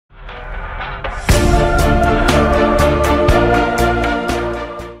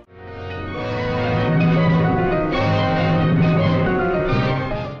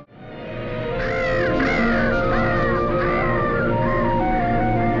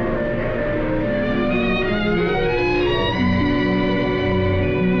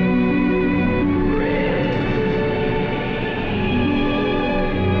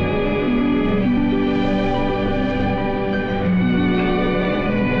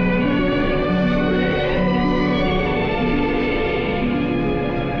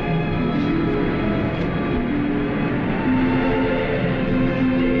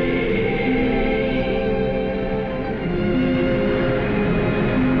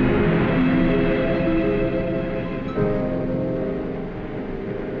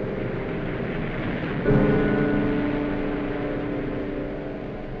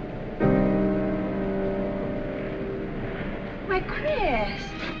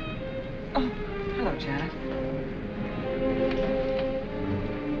Janet.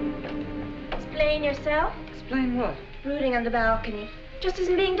 Explain yourself. Explain what? Brooding on the balcony. Just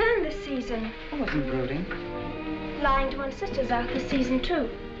isn't being done this season. I wasn't brooding. Lying to one's sisters out this season, too.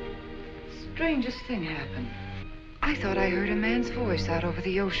 Strangest thing happened. I thought I heard a man's voice out over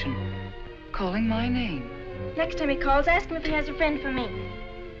the ocean, calling my name. Next time he calls, ask him if he has a friend for me.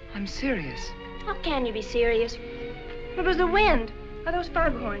 I'm serious. How can you be serious? It was the wind, or those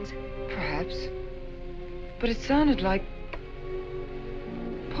foghorns. Perhaps. But it sounded like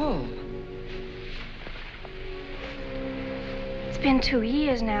Paul. It's been 2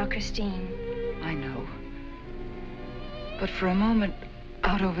 years now, Christine. I know. But for a moment,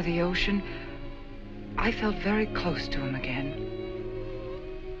 out over the ocean, I felt very close to him again.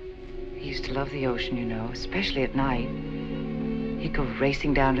 He used to love the ocean, you know, especially at night. He'd go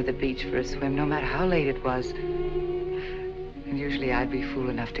racing down to the beach for a swim, no matter how late it was. And usually I'd be fool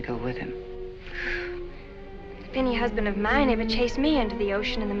enough to go with him. If any husband of mine ever chased me into the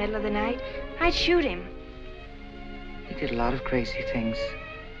ocean in the middle of the night, I'd shoot him. He did a lot of crazy things,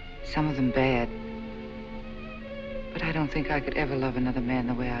 some of them bad. But I don't think I could ever love another man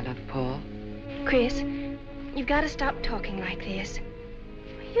the way I loved Paul. Chris, you've got to stop talking like this.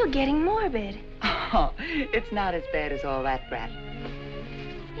 You're getting morbid. Oh, it's not as bad as all that, brat.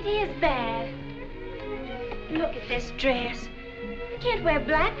 It is bad. Look at this dress. You can't wear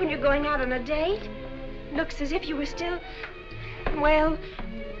black when you're going out on a date. Looks as if you were still, well...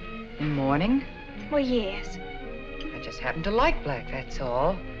 In mourning? Well, yes. I just happen to like black, that's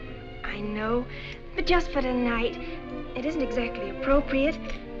all. I know, but just for tonight, it isn't exactly appropriate.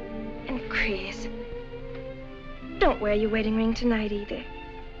 And Chris, don't wear your wedding ring tonight either.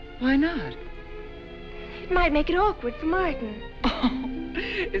 Why not? It might make it awkward for Martin. Oh,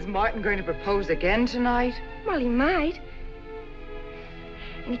 is Martin going to propose again tonight? Well, he might.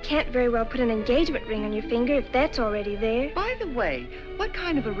 And he can't very well put an engagement ring on your finger if that's already there. By the way, what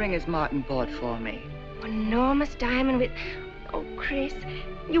kind of a ring has Martin bought for me? An enormous diamond with... Oh, Chris,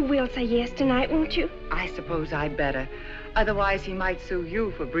 you will say yes tonight, won't you? I suppose I'd better. Otherwise, he might sue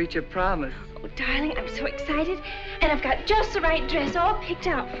you for breach of promise. Oh, darling, I'm so excited. And I've got just the right dress all picked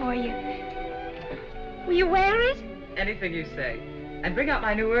out for you. Will you wear it? Anything you say. And bring out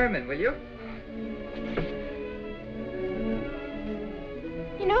my new ermine, will you?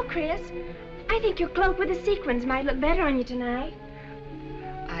 You know, Chris, I think your cloak with the sequins might look better on you tonight.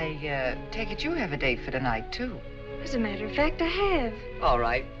 I take it you have a date for tonight, too. As a matter of fact, I have. All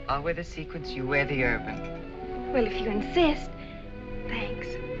right. I'll wear the sequins, you wear the ermine. Well, if you insist. Thanks.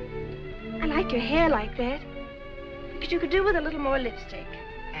 I like your hair like that. But you could do with a little more lipstick.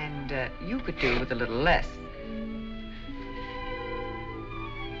 And you could do with a little less.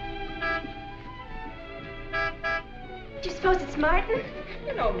 Do you suppose it's Martin?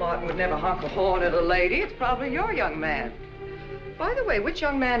 You know Martin would never honk a horn at a lady. It's probably your young man. By the way, which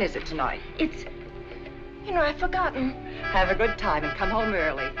young man is it tonight? It's... You know, I've forgotten. Have a good time and come home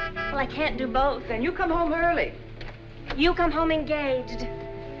early. Well, I can't do both. Then you come home early. You come home engaged.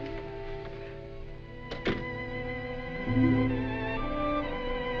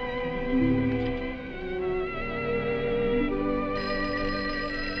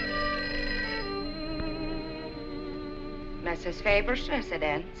 Mrs. Faber's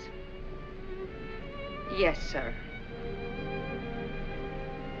residence? Yes, sir.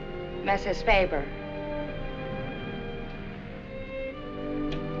 Mrs. Faber.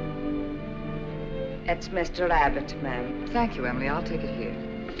 It's Mr. Abbott, ma'am. Thank you, Emily. I'll take it here.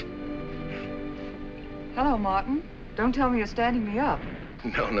 Hello, Martin. Don't tell me you're standing me up.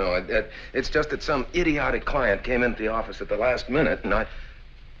 No, it's just that some idiotic client came into the office at the last minute, and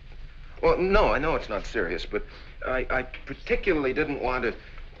Well, no, I know it's not serious, but I particularly didn't want to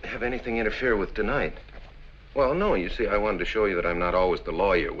have anything interfere with tonight. Well, no, you see, I wanted to show you that I'm not always the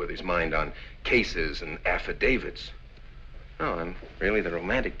lawyer with his mind on cases and affidavits. No, I'm really the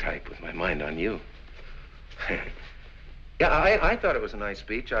romantic type with my mind on you. Yeah, I thought it was a nice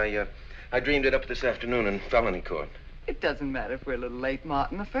speech. I dreamed it up this afternoon in felony court. It doesn't matter if we're a little late,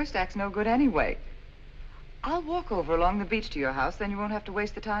 Martin. The first act's no good anyway. I'll walk over along the beach to your house, then you won't have to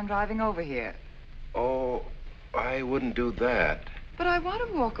waste the time driving over here. Oh, I wouldn't do that. But I want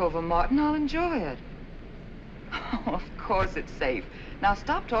to walk over, Martin. I'll enjoy it. Oh, of course it's safe. Now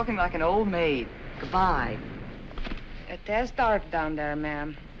stop talking like an old maid. Goodbye. It is dark down there,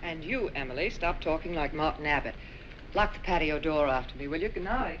 ma'am. And you, Emily, stop talking like Martin Abbott. Lock the patio door after me, will you? Good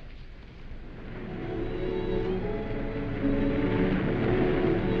night.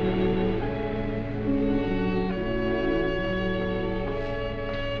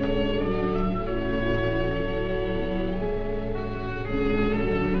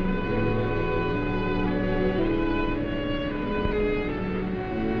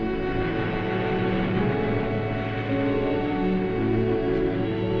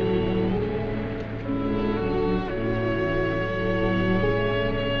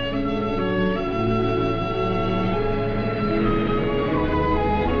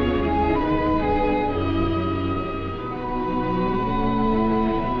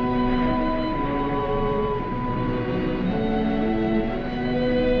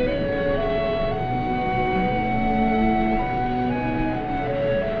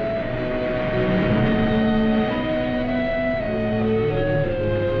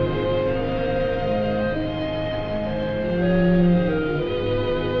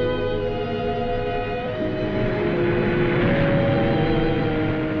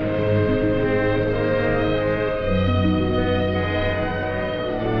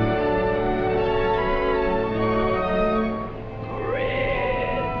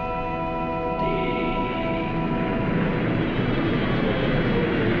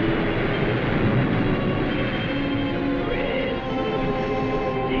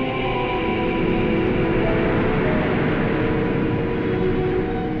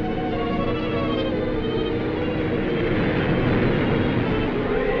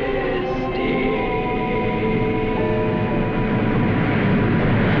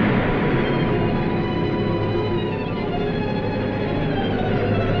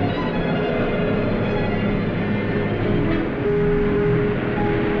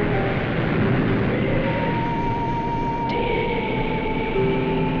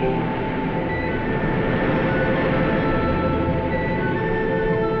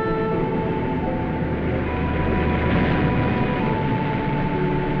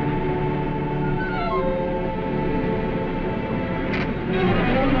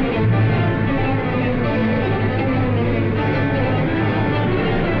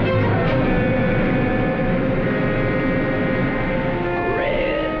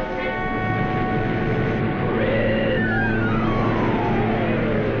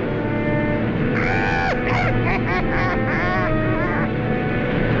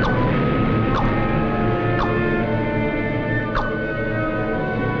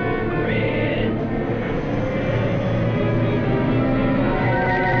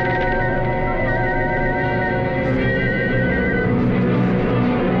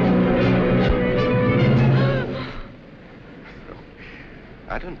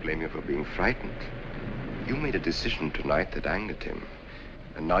 blame you for being frightened. You made a decision tonight that angered him,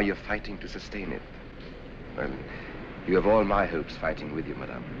 and now you're fighting to sustain it. Well, you have all my hopes fighting with you,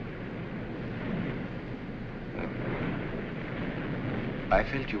 madame. I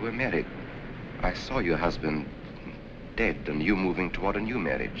felt you were married. I saw your husband dead and you moving toward a new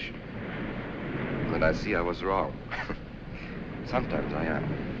marriage. Then I see I was wrong. Sometimes I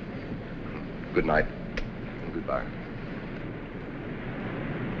am. Good night and goodbye.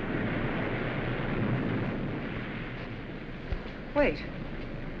 Wait.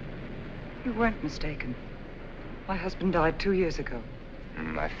 You weren't mistaken. My husband died 2 years ago.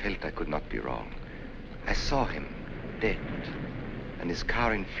 I felt I could not be wrong. I saw him dead and his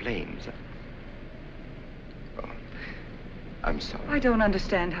car in flames. Oh, I'm sorry. I don't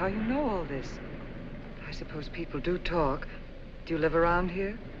understand how you know all this. I suppose people do talk. Do you live around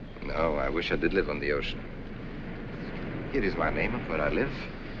here? No, I wish I did live on the ocean. Here is my name and where I live.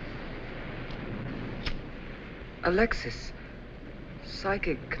 Alexis,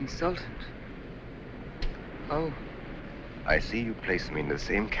 psychic consultant. Oh. I see you place me in the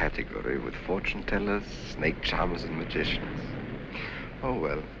same category with fortune tellers, snake charmers, and magicians. Oh,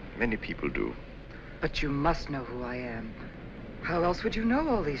 well, many people do. But you must know who I am. How else would you know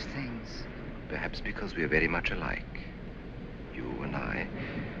all these things? Perhaps because we are very much alike. You and I.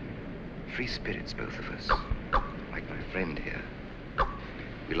 Free spirits, both of us. Like my friend here.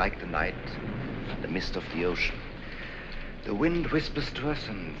 We like the night and the mist of the ocean. The wind whispers to us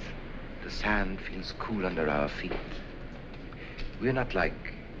and the sand feels cool under our feet. We're not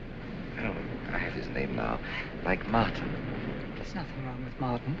like, oh, I have his name now, like Martin. There's nothing wrong with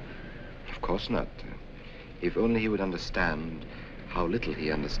Martin. Of course not. If only he would understand how little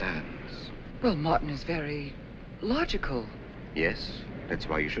he understands. Well, Martin is very logical. Yes, that's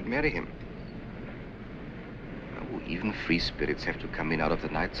why you should marry him. Oh, even free spirits have to come in out of the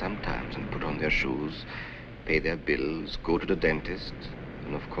night sometimes and put on their shoes, pay their bills, go to the dentist,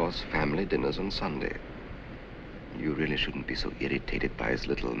 and of course, family dinners on Sunday. You really shouldn't be so irritated by his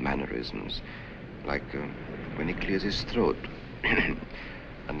little mannerisms, like when he clears his throat,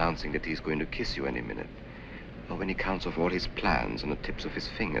 announcing that he's going to kiss you any minute, or when he counts off all his plans on the tips of his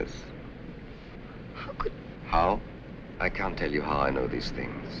fingers. How could... How? I can't tell you how I know these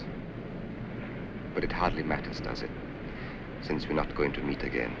things. But it hardly matters, does it? Since we're not going to meet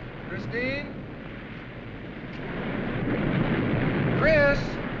again. Christine? Chris!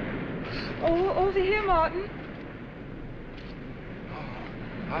 Oh, over here, Martin.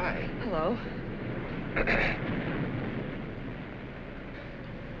 Hi. Hello.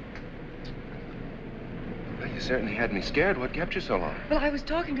 Well, you certainly had me scared. What kept you so long? Well, I was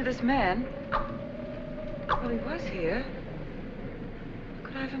talking to this man. Well, he was here.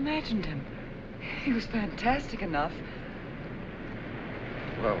 Could I have imagined him? He was fantastic enough.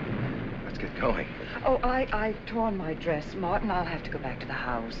 Well, let's get going. Oh, I've torn my dress, Martin. I'll have to go back to the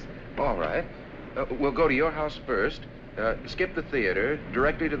house. All right. We'll go to your house first. Skip the theater,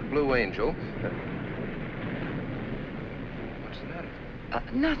 directly to the Blue Angel. What's the matter?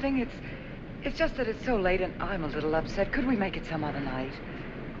 Nothing. It's just that it's so late and I'm a little upset. Could we make it some other night?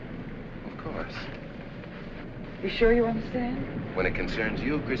 Of course. You sure you understand? When it concerns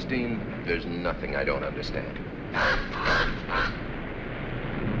you, Christine, there's nothing I don't understand.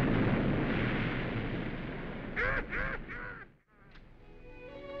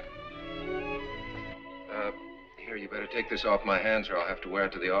 Here, you better take this off my hands or I'll have to wear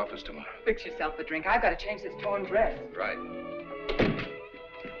it to the office tomorrow. Fix yourself a drink. I've got to change this torn dress. Right.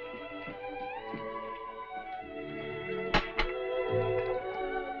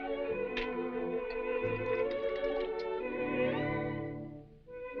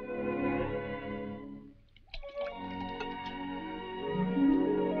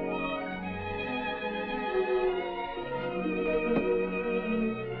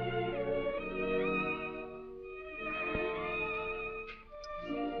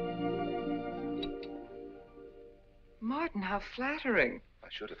 Martin, how flattering. I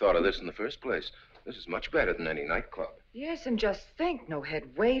should have thought of this in the first place. This is much better than any nightclub. Yes, and just think, no head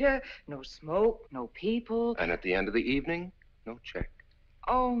waiter, no smoke, no people. And at the end of the evening, no check.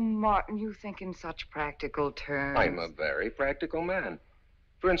 Oh, Martin, you think in such practical terms. I'm a very practical man.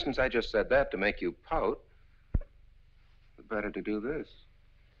 For instance, I just said that to make you pout. But better to do this.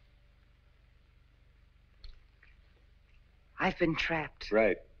 I've been trapped.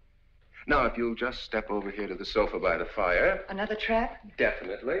 Right. Now, if you'll just step over here to the sofa by the fire. Another trap?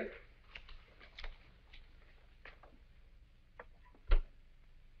 Definitely.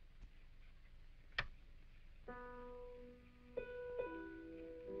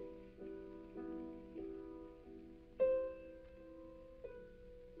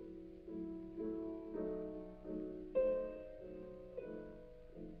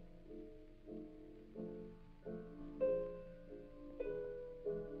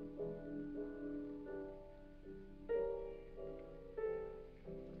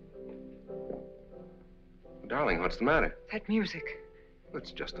 Darling, what's the matter? That music.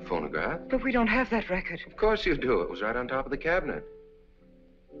 It's just a phonograph. But we don't have that record. Of course you do. It was right on top of the cabinet.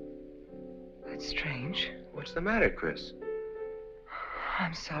 That's strange. What's the matter, Chris?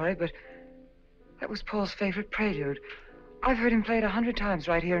 I'm sorry, but that was Paul's favorite prelude. I've heard him play it 100 times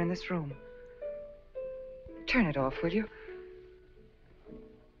right here in this room. Turn it off, will you?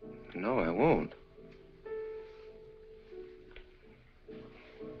 No, I won't.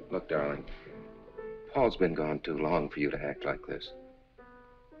 Look, darling, Paul's been gone too long for you to act like this.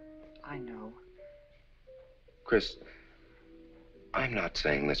 I know. Chris, I'm not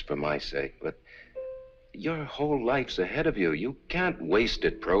saying this for my sake, but your whole life's ahead of you. You can't waste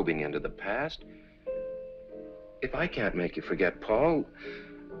it probing into the past. If I can't make you forget Paul,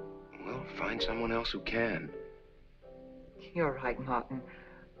 we'll find someone else who can. You're right, Martin.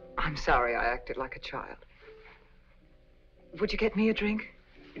 I'm sorry I acted like a child. Would you get me a drink?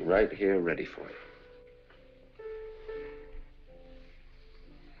 Right here, ready for you.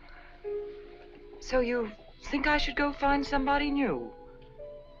 So you think I should go find somebody new?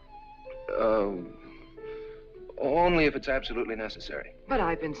 Only if it's absolutely necessary. But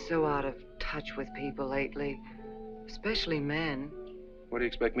I've been so out of touch with people lately, especially men. What do you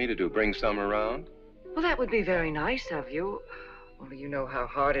expect me to do, bring some around? Well, that would be very nice of you. Only you know how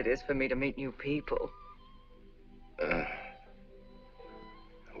hard it is for me to meet new people.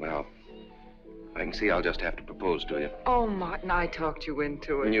 Well, I can see I'll just have to propose to you. Oh, Martin, I talked you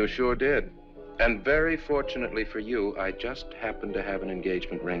into it. You sure did. And very fortunately for you, I just happened to have an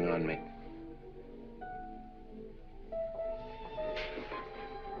engagement ring on me.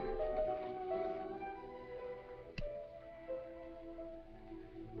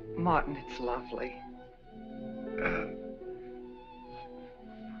 Martin, it's lovely.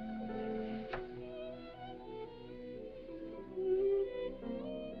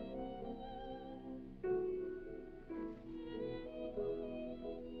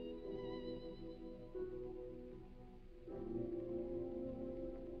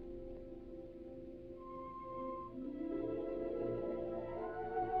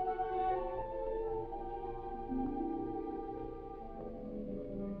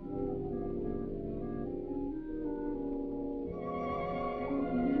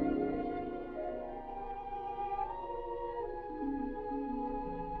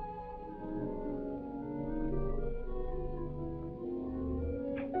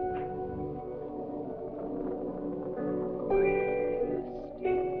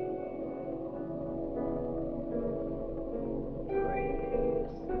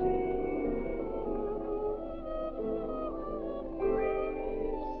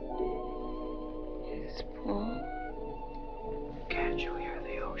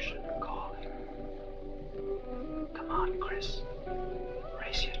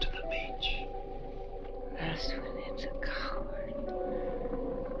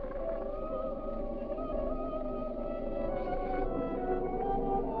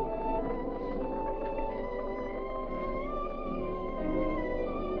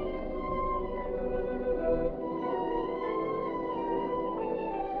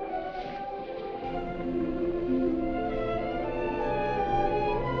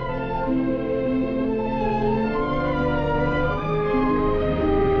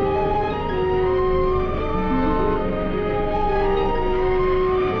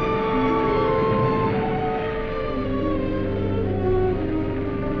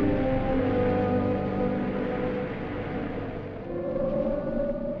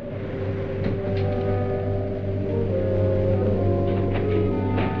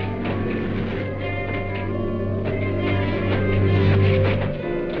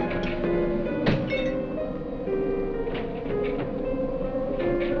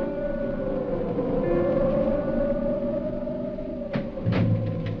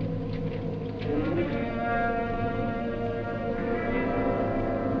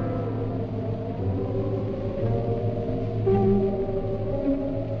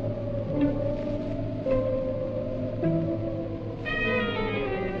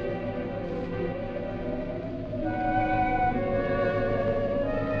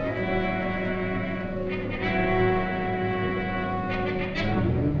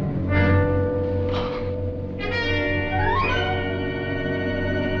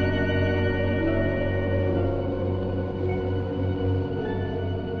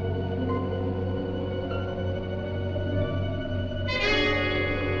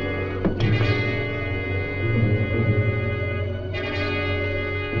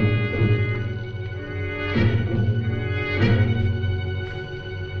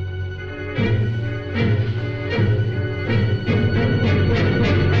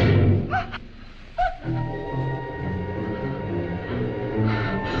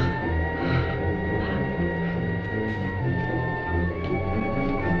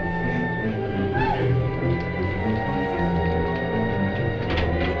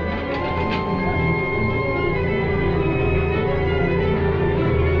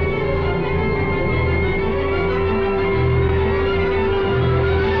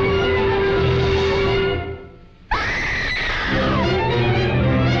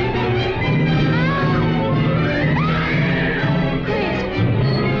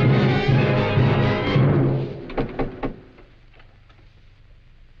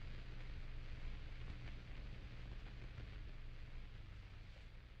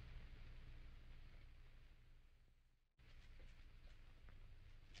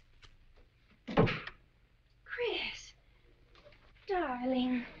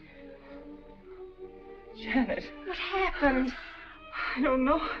 darling. Janet, What happened? I don't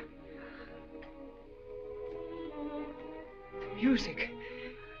know. The music.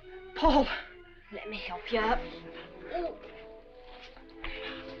 Paul. Let me help you up. Oh.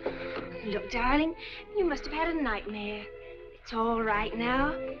 Look, darling, you must have had a nightmare. It's all right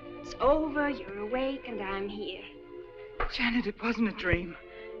now. It's over, you're awake, and I'm here. Janet, it wasn't a dream.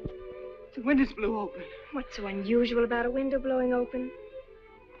 The windows blew open. What's so unusual about a window blowing open?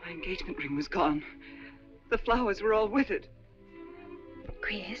 My engagement ring was gone. The flowers were all with it.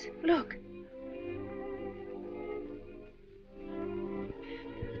 Chris, look.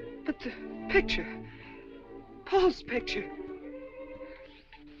 But the picture. Paul's picture.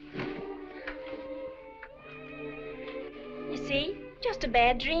 You see? Just a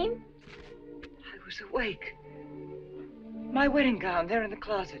bad dream. I was awake. My wedding gown there in the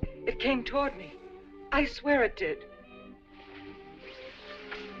closet. It came toward me. I swear it did.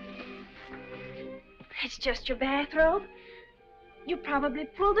 It's just your bathrobe. You probably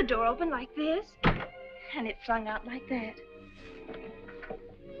pulled the door open like this, and it flung out like that.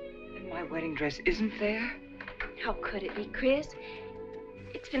 And my wedding dress isn't there? How could it be, Chris?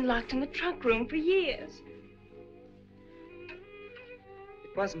 It's been locked in the trunk room for years.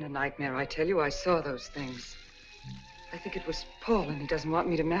 It wasn't a nightmare, I tell you. I saw those things. I think it was Paul, and he doesn't want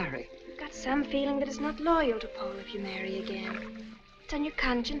me to marry. You've got some feeling that it's not loyal to Paul if you marry again. It's on your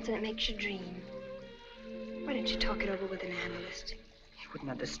conscience, and it makes you dream. Why don't you talk it over with an analyst? He wouldn't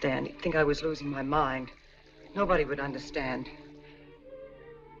understand. He'd think I was losing my mind. Nobody would understand.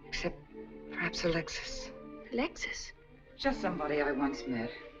 Except perhaps Alexis. Alexis? Just somebody I once met.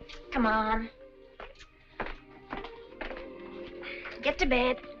 Come on. Get to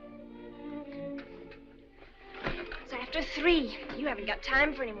bed. It's after 3. You haven't got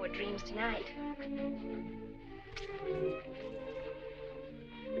time for any more dreams tonight.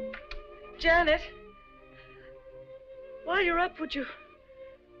 Janet, while you're up, would you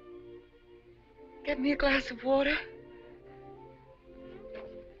get me a glass of water?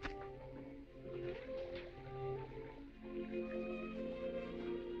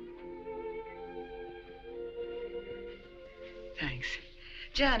 Thanks.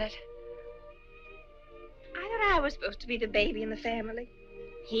 Janet. I thought I was supposed to be the baby in the family.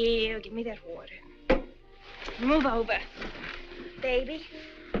 Here, give me that water. Move over. Baby.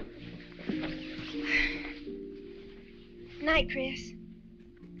 Night, Chris.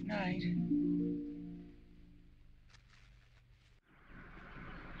 Night.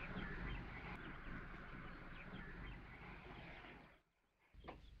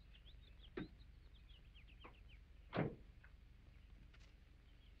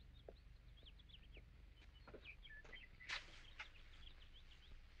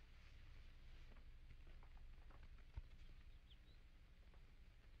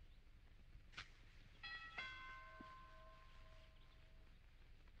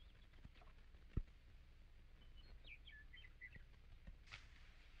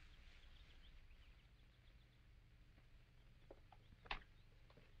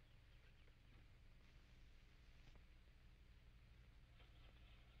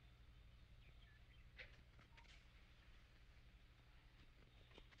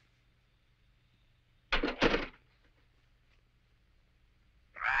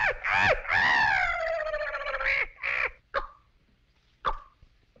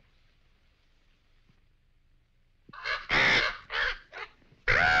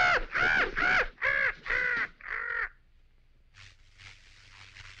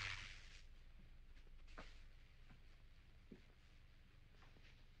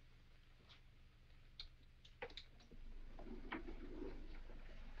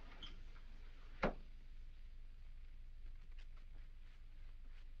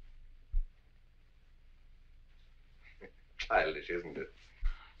 Childish, isn't it?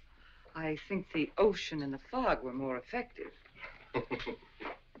 I think the ocean and the fog were more effective.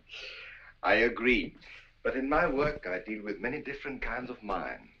 I agree. But in my work, I deal with many different kinds of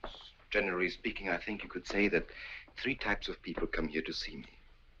minds. Generally speaking, I think you could say that 3 types of people come here to see me.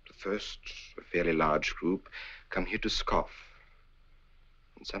 The first, a fairly large group, come here to scoff.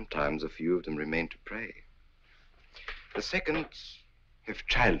 And sometimes a few of them remain to pray. The second have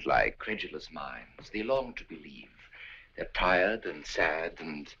childlike, credulous minds. They long to believe. They're tired and sad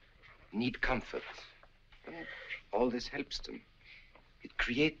and need comfort. And all this helps them. It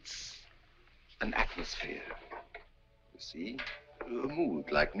creates an atmosphere. You see? A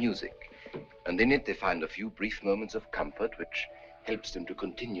mood like music. And in it they find a few brief moments of comfort which helps them to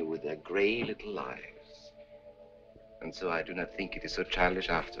continue with their gray little lives. And so I do not think it is so childish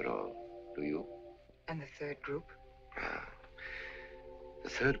after all. Do you? And the third group? The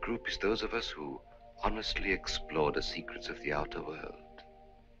third group is those of us who honestly explore the secrets of the outer world.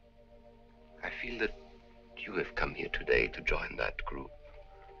 I feel that you have come here today to join that group.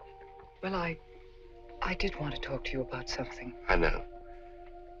 Well, I did want to talk to you about something. I know.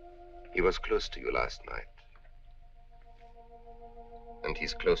 He was close to you last night. And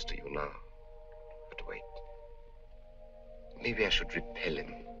he's close to you now. But wait. Maybe I should repel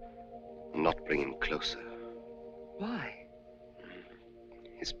him, not bring him closer. Why?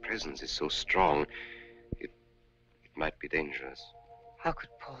 His presence is so strong, it might be dangerous. How could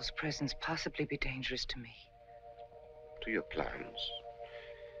Paul's presence possibly be dangerous to me? To your plans.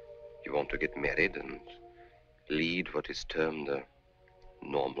 You want to get married and lead what is termed a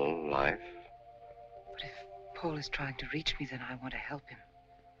normal life. But if Paul is trying to reach me, then I want to help him.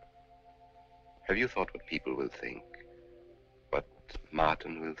 Have you thought what people will think? What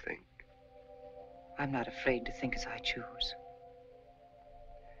Martin will think? I'm not afraid to think as I choose.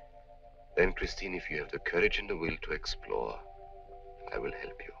 Then, Christine, if you have the courage and the will to explore, I will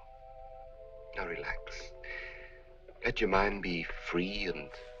help you. Now relax. Let your mind be free and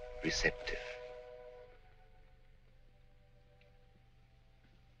receptive.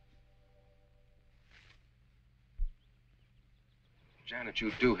 Janet,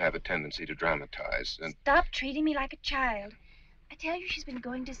 you do have a tendency to dramatize, and... Stop treating me like a child. I tell you, she's been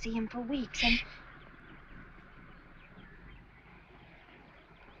going to see him for weeks, and...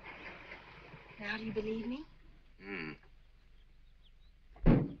 Now do you believe me?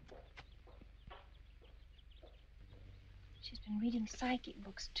 She's been reading psychic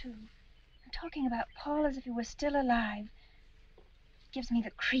books, too. And talking about Paul as if he were still alive. It gives me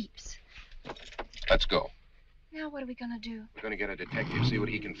the creeps. Let's go. Now what are we gonna do? We're going to get a detective, see what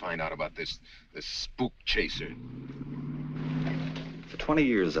he can find out about this spook chaser. For 20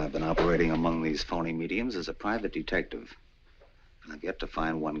 years, I've been operating among these phony mediums as a private detective. And I've yet to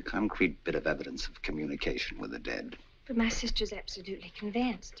find one concrete bit of evidence of communication with the dead. But my sister's absolutely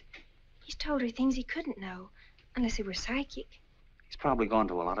convinced. He's told her things he couldn't know, unless he were psychic. He's probably gone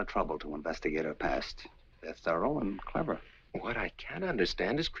to a lot of trouble to investigate her past. They're thorough and clever. What I can't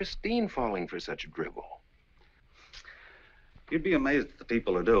understand is Christine falling for such drivel. You'd be amazed at the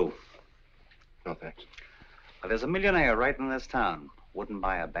people who do. No, thanks. Well, there's a millionaire right in this town. Wouldn't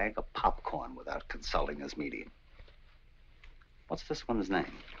buy a bag of popcorn without consulting his medium. What's this one's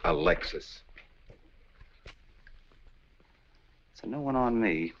name? Alexis. It's a new one on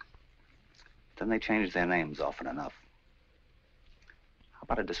me. Then they change their names often enough. How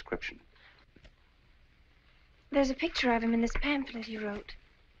about a description? There's a picture of him in this pamphlet he wrote.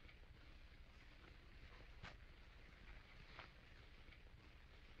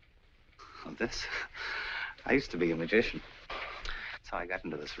 Oh, this? I used to be a magician. That's how I got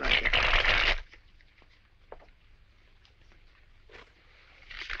into this racket.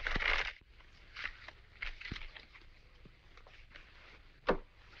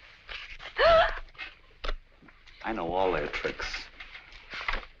 I know all their tricks.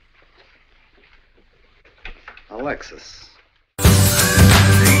 Alexis.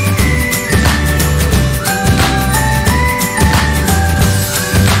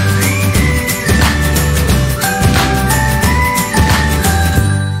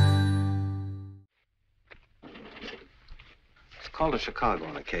 Called to Chicago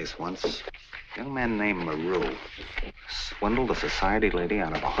on a case once. A young man named Maru swindled a society lady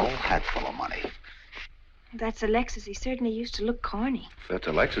out of a whole hatful of money. That's Alexis. He certainly used to look corny. If that's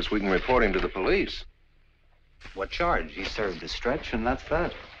Alexis, we can report him to the police. What charge? He served his stretch, and that's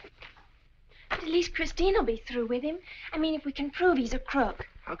that. But at least Christine will be through with him. I mean, if we can prove he's a crook.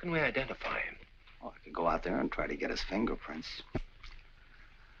 How can we identify him? Well, I could go out there and try to get his fingerprints.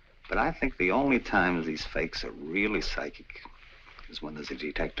 But I think the only times these fakes are really psychic is when there's a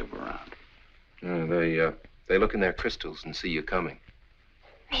detective around. They look in their crystals and see you coming.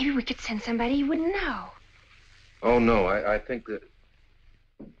 Maybe we could send somebody you wouldn't know. Oh, no, I think that...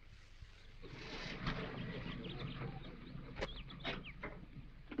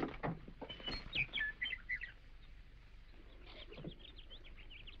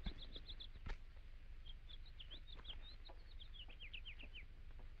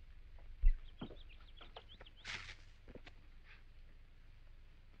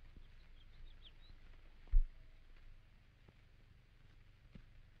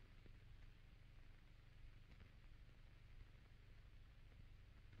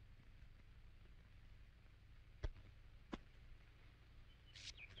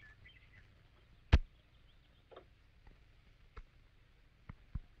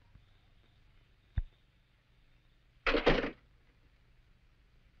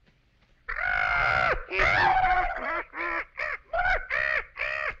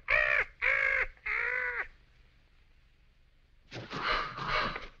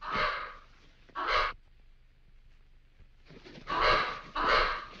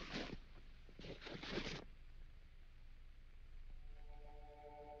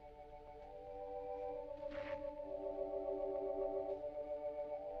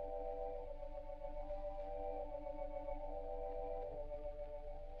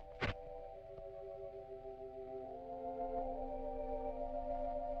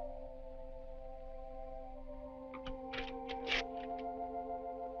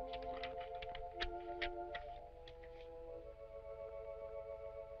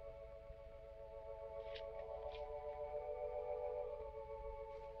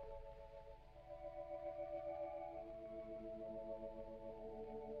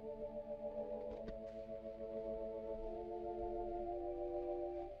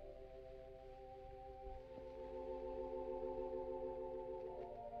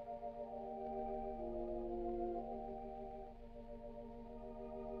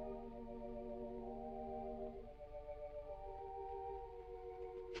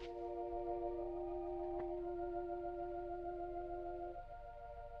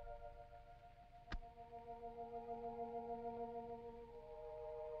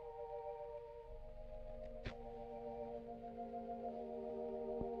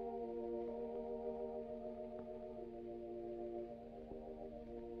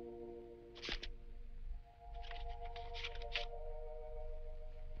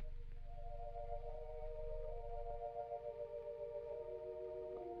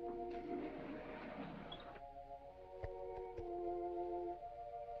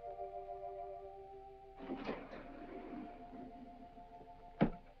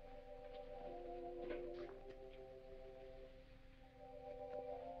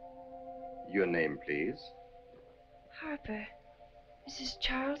 name, please? Harper. Mrs.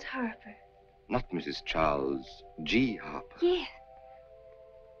 Charles Harper. Not Mrs. Charles G. Harper. Yeah.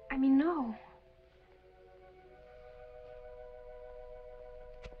 I mean, no.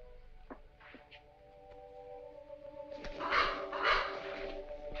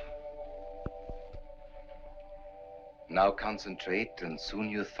 Now concentrate, and soon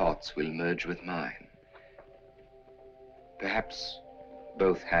your thoughts will merge with mine. Perhaps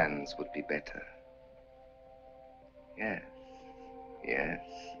both hands would be better. Yes, yes.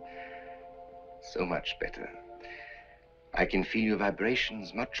 So much better. I can feel your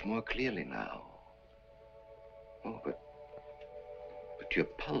vibrations much more clearly now. Oh, but your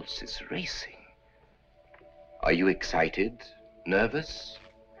pulse is racing. Are you excited? Nervous?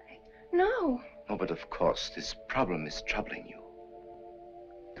 No. Oh, but of course, this problem is troubling you.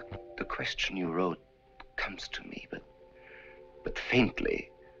 The question you wrote comes to me, but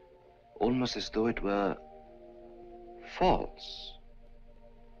faintly, almost as though it were false.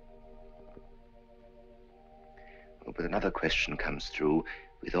 Oh, but another question comes through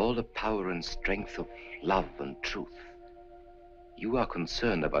with all the power and strength of love and truth. You are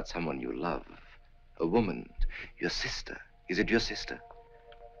concerned about someone you love, a woman, your sister. Is it your sister?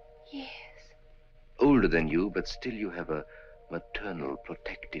 Yes. Older than you, but still you have a maternal,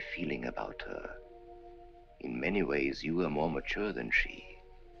 protective feeling about her. In many ways, you are more mature than she.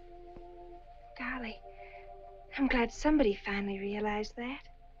 Golly, I'm glad somebody finally realized that.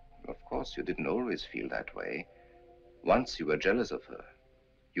 Of course, you didn't always feel that way. Once you were jealous of her.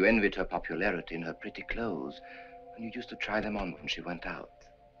 You envied her popularity and her pretty clothes, and you used to try them on when she went out.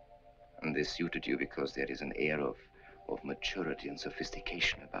 And this suited you because there is an air of maturity and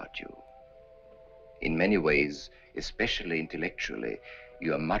sophistication about you. In many ways, especially intellectually,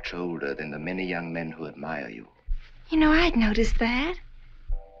 you are much older than the many young men who admire you. You know, I'd noticed that.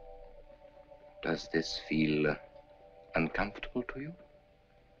 Does this feel uncomfortable to you?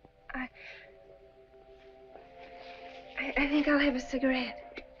 I think I'll have a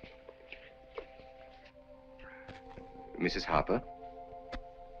cigarette. Mrs. Harper?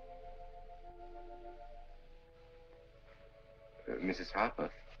 Mrs. Harper?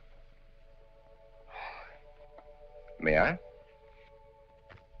 May I?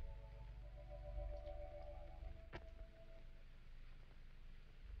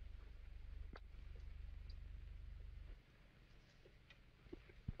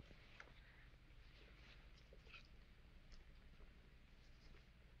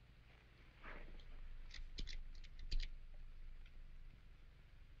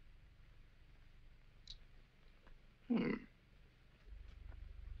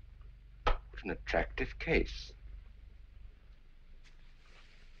 What an attractive case.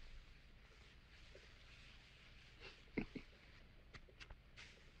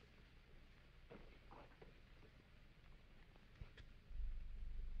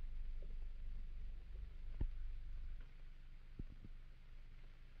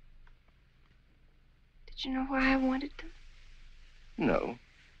 Did you know why I wanted them? No.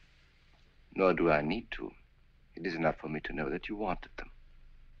 Nor do I need to. It is enough for me to know that you wanted them.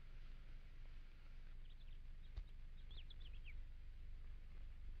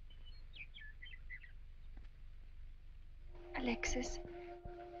 Alexis,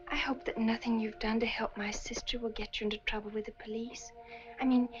 I hope that nothing you've done to help my sister will get you into trouble with the police. I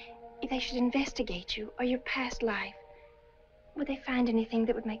mean, if they should investigate you or your past life, would they find anything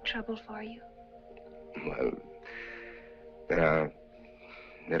that would make trouble for you? Well, there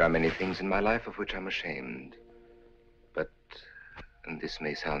are many things in my life of which I'm ashamed. But, and this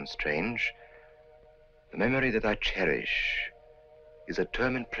may sound strange, the memory that I cherish is a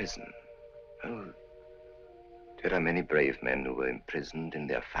term in prison. Oh, there are many brave men who were imprisoned in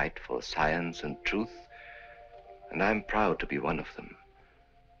their fight for science and truth, and I'm proud to be one of them.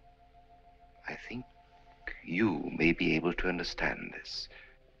 I think you may be able to understand this.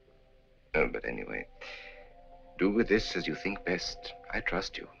 But anyway, do with this as you think best. I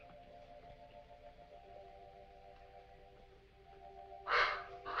trust you.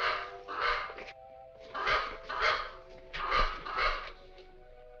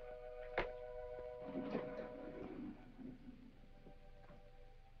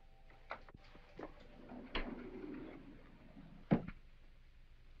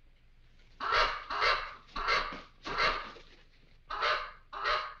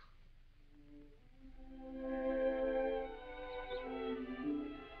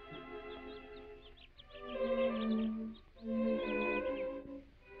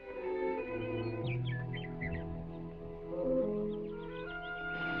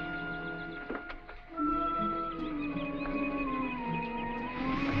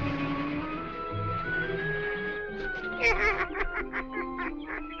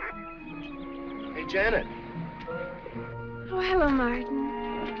 Janet. Oh, hello,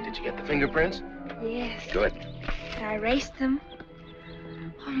 Martin. Did you get the fingerprints? Yes. Good. I erased them.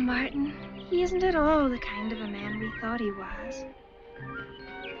 Oh, Martin, he isn't at all the kind of a man we thought he was.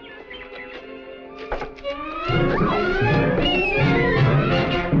 Thank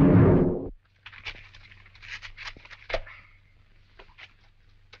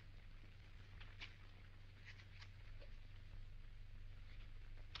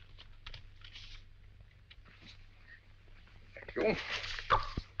you.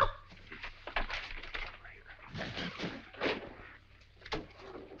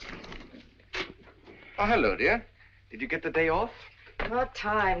 Oh, hello, dear. Did you get the day off? What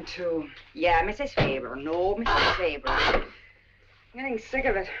time to? Yeah, Mrs. Faber. No, Mrs. Faber. I'm getting sick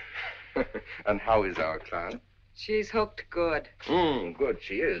of it. And how is our client? She's hooked good. Good,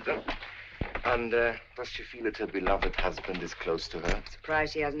 she is. Huh? And does she feel that her beloved husband is close to her?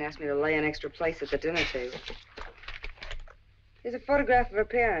 Surprised she hasn't asked me to lay an extra place at the dinner table. Here's a photograph of her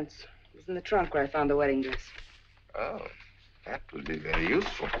parents. It was in the trunk where I found the wedding dress. Oh, that would be very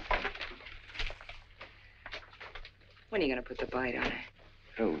useful. When are you going to put the bite on it?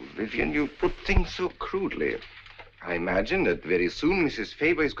 Oh, Vivian, you put things so crudely. I imagine that very soon Mrs.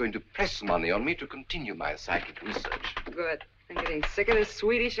 Faber is going to press money on me to continue my psychic research. Good. I'm getting sick of this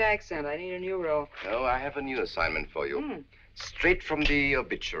Swedish accent. I need a new role. Oh, I have a new assignment for you. Straight from the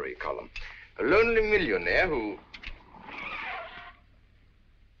obituary column. A lonely millionaire who...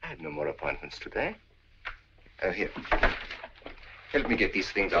 I had no more appointments today. Here. Help me get these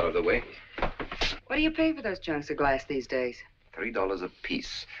things out of the way. What do you pay for those chunks of glass these days? $3 a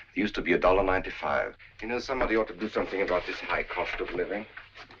piece. It used to be $1.95. You know, somebody ought to do something about this high cost of living.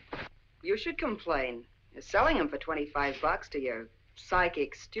 You should complain. You're selling them for $25 to your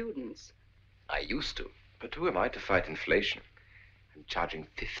psychic students. I used to. But who am I to fight inflation? I'm charging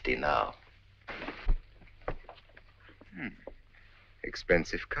 $50 now.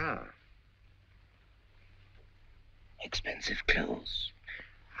 Expensive car. Expensive clothes.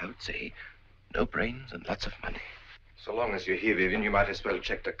 I would say no brains and lots of money. So long as you're here, Vivian, you might as well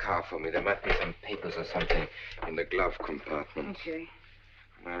check the car for me. There might be some papers or something in the glove compartment. Okay.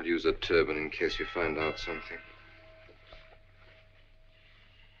 I'll use a turban in case you find out something.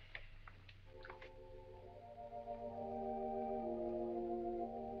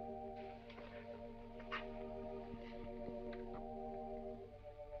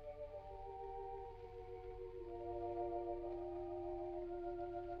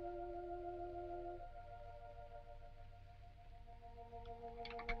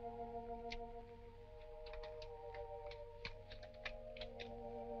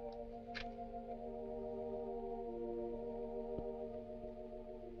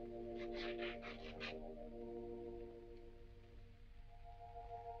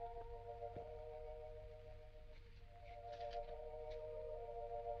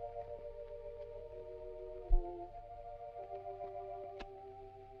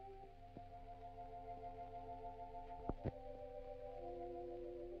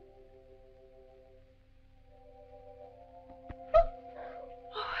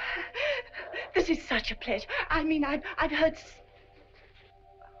 This is such a pleasure. I mean, I've heard...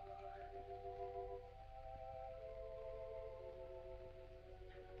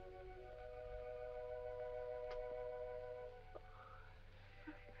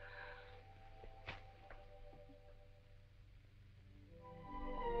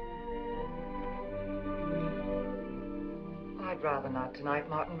 I'd rather not tonight,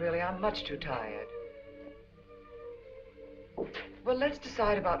 Martin, really. I'm much too tired. Well, let's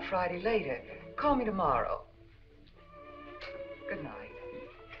decide about Friday later. Call me tomorrow. Good night.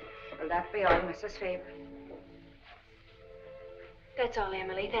 Will that be all, Mrs. Faber? That's all,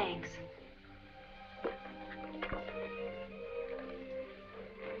 Emily. Thanks.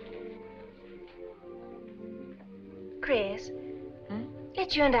 Chris,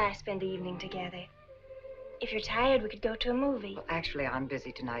 let you and I spend the evening together. If you're tired, we could go to a movie. Well, actually, I'm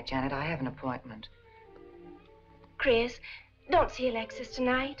busy tonight, Janet. I have an appointment. Chris, don't see Alexis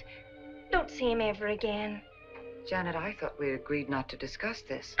tonight. Don't see him ever again. Janet, I thought we agreed not to discuss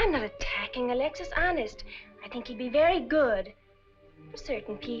this. I'm not attacking Alexis, honest. I think he'd be very good for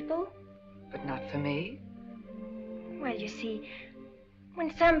certain people. But not for me? Well, you see,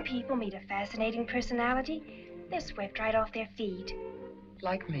 when some people meet a fascinating personality, they're swept right off their feet.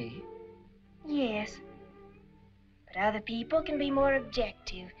 Like me? Yes. But other people can be more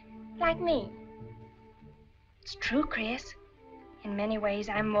objective, like me. It's true, Chris. In many ways,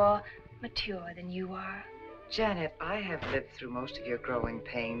 I'm more mature than you are. Janet, I have lived through most of your growing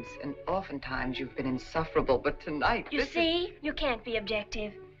pains, and oftentimes you've been insufferable, but tonight... You see, you can't be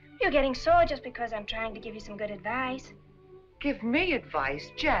objective. You're getting sore just because I'm trying to give you some good advice. Give me advice,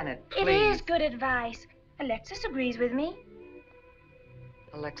 Janet, please. It is good advice. Alexis agrees with me.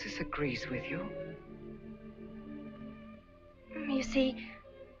 Alexis agrees with you. You see,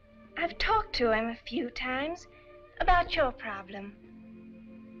 I've talked to him a few times about your problem.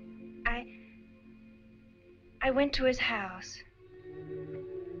 I went to his house.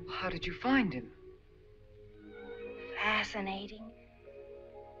 How did you find him? Fascinating.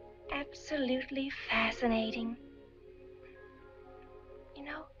 Absolutely fascinating. You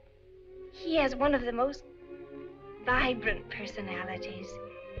know, he has one of the most vibrant personalities.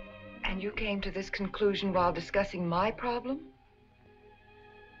 And you came to this conclusion while discussing my problem?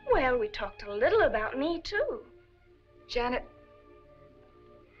 Well, we talked a little about me, too. Janet,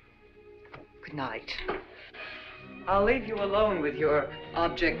 good night. I'll leave you alone with your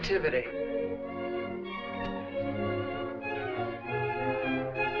objectivity.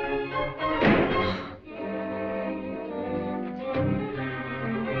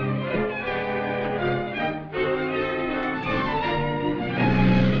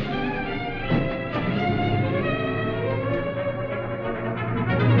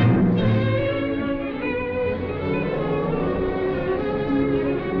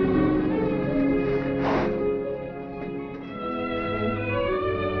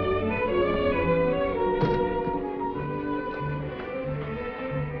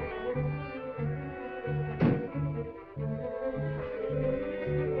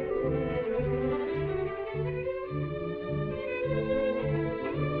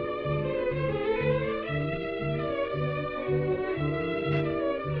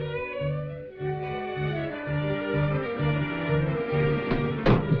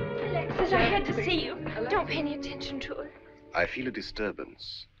 I feel a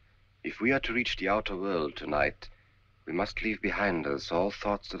disturbance. If we are to reach the outer world tonight, we must leave behind us all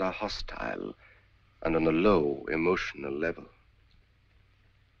thoughts that are hostile and on a low emotional level.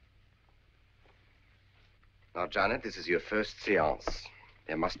 Now, Janet, this is your first seance.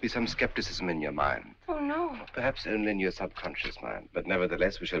 There must be some skepticism in your mind. Oh, no. Perhaps only in your subconscious mind, but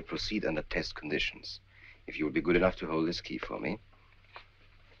nevertheless, we shall proceed under test conditions. If you will be good enough to hold this key for me.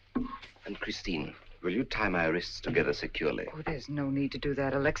 And Christine, will you tie my wrists together securely? Oh, there's no need to do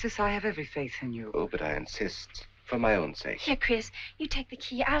that, Alexis. I have every faith in you. Oh, but I insist, for my own sake. Here, Chris, you take the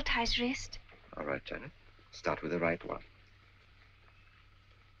key. I'll tie his wrist. All right, Janet. Start with the right one.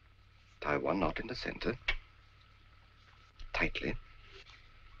 Tie one knot in the center. Tightly.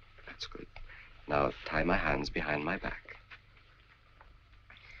 That's good. Now tie my hands behind my back.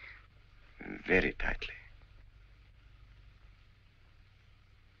 Very tightly.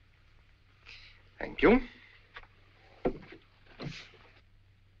 Thank you.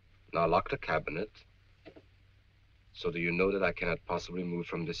 Now lock the cabinet. So do you know that I cannot possibly move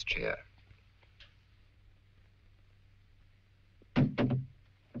from this chair?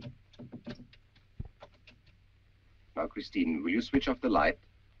 Now, Christine, will you switch off the light?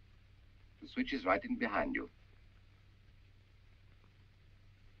 The switch is right in behind you.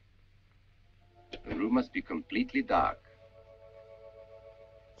 The room must be completely dark.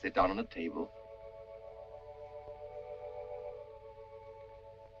 Sit down on a table.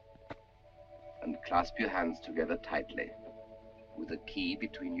 And clasp your hands together tightly, with the key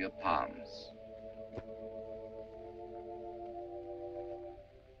between your palms.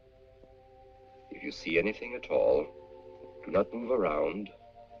 If you see anything at all, do not move around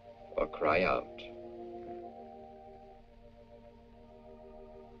or cry out.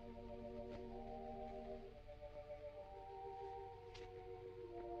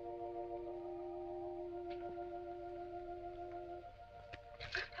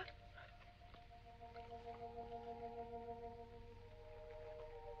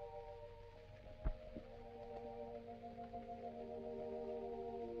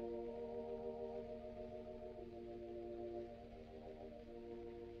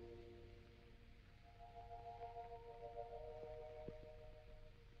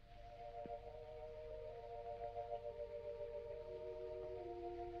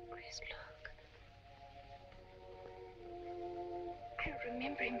 Look. I don't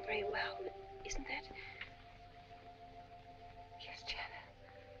remember him very well, but isn't that... Yes, Janet.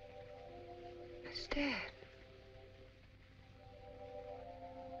 That's Dad.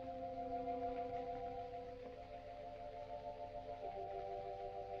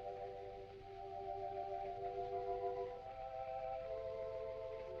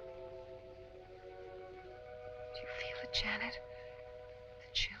 Do you feel it, Janet? The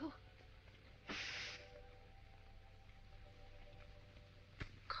chill?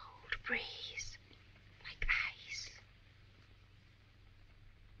 Cold breeze, like ice.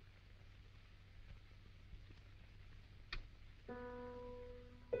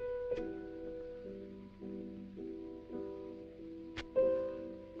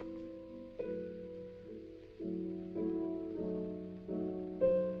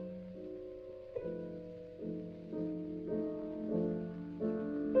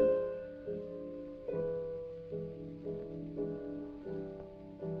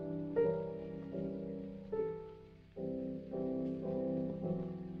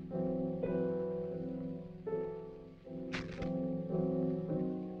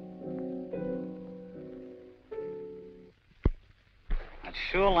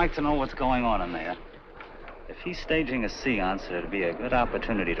 sure like to know what's going on in there. If he's staging a seance, it'd be a good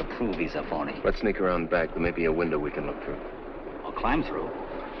opportunity to prove he's a phony. Let's sneak around back. There may be a window we can look through. I'll climb through.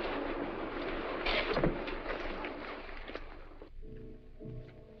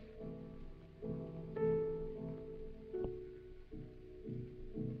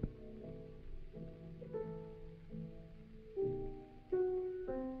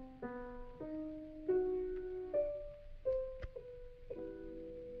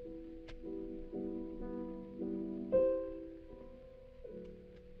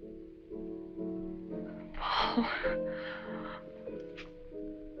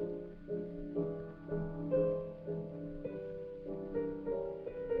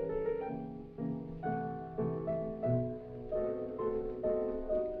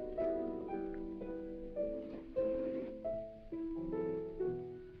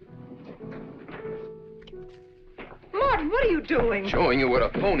 Martin, what are you doing? Showing you what a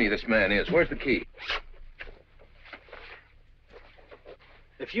phony this man is. Where's the key?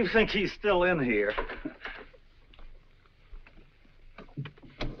 If you think he's still in here...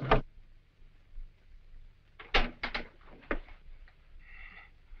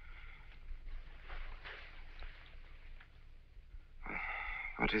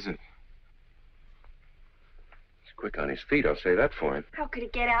 What is it? He's quick on his feet, I'll say that for him. How could he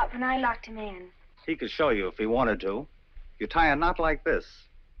get out when I locked him in? He could show you if he wanted to. You tie a knot like this.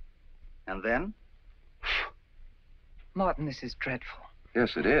 And then? Martin, this is dreadful.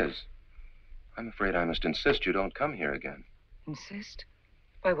 Yes, it is. I'm afraid I must insist you don't come here again. Insist?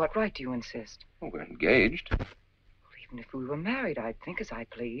 By what right do you insist? Well, we're engaged. Well, even if we were married, I'd think as I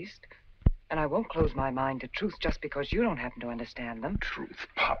pleased. And I won't close my mind to truth just because you don't happen to understand them. Truth,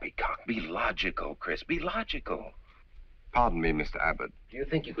 poppycock. Be logical, Chris. Be logical. Pardon me, Mr. Abbott. Do you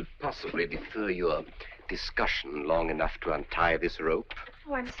think you could possibly defer your discussion long enough to untie this rope?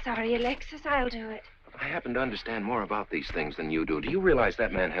 Oh, I'm sorry, Alexis. I'll do it. I happen to understand more about these things than you do. Do you realize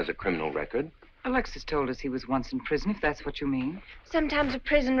that man has a criminal record? Alexis told us he was once in prison, if that's what you mean. Sometimes a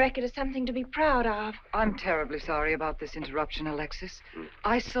prison record is something to be proud of. I'm terribly sorry about this interruption, Alexis.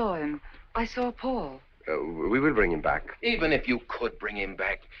 I saw him. I saw Paul. We will bring him back. Even if you could bring him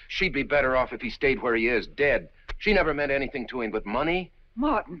back, she'd be better off if he stayed where he is, dead. She never meant anything to him but money.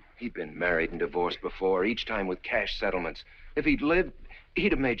 Martin. He'd been married and divorced before, each time with cash settlements. If he'd lived,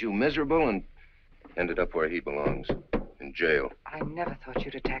 he'd have made you miserable and ended up where he belongs, in jail. I never thought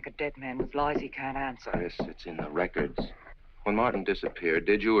you'd attack a dead man with lies he can't answer. Yes, it's in the records. When Martin disappeared,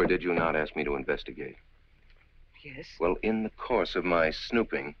 did you or did you not ask me to investigate? Yes. Well, in the course of my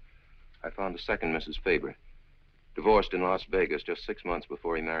snooping, I found a second Mrs. Faber, divorced in Las Vegas just 6 months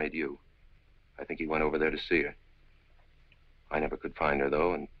before he married you. I think he went over there to see her. I never could find her,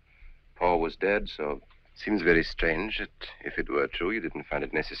 though, and Paul was dead, so... Seems very strange that if it were true, you didn't find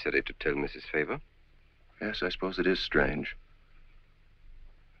it necessary to tell Mrs. Faber. Yes, I suppose it is strange.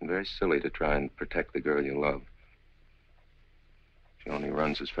 And very silly to try and protect the girl you love. She only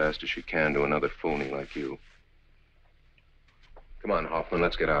runs as fast as she can to another phony like you. Come on, Hoffman,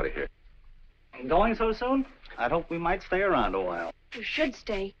 let's get out of here. Going so soon? I'd hope we might stay around a while. You should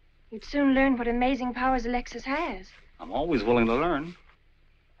stay. You'd soon learn what amazing powers Alexis has. I'm always willing to learn.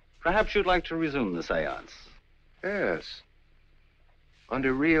 Perhaps you'd like to resume the seance. Yes.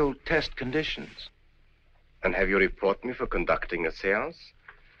 Under real test conditions. And have you report me for conducting a seance?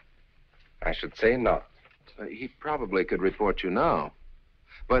 I should say not. He probably could report you now.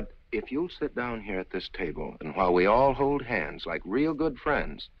 But if you'll sit down here at this table, and while we all hold hands like real good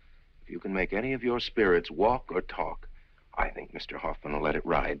friends, if you can make any of your spirits walk or talk, I think Mr. Hoffman will let it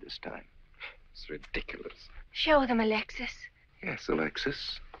ride this time. It's ridiculous. Show them, Alexis. Yes,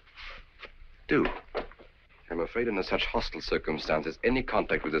 Alexis. Do. I'm afraid under such hostile circumstances, any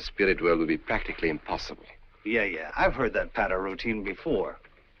contact with the spirit world would be practically impossible. Yeah. I've heard that patter routine before.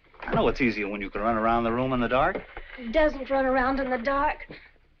 I know it's easier when you can run around the room in the dark. He doesn't run around in the dark.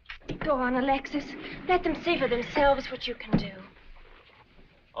 Go on, Alexis. Let them see for themselves what you can do.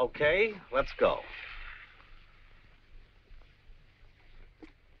 Okay, let's go.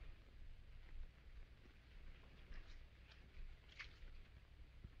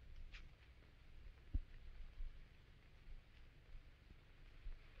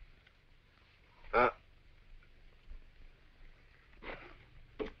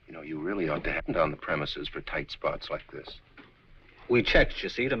 You know, you really ought to hand on the premises for tight spots like this. We checked, you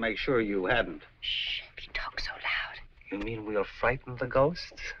see, to make sure you hadn't. Shh, if you talk so loud. You mean we'll frighten the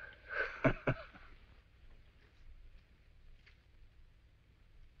ghosts?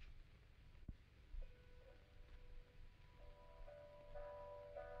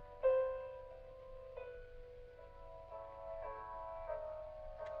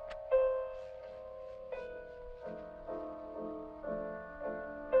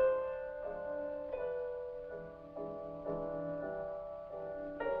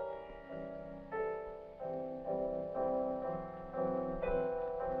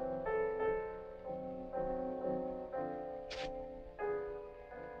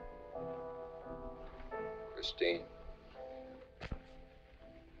 Christine.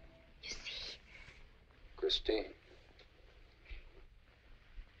 You see, Christine.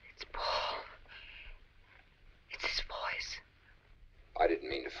 it's Paul. It's his voice. I didn't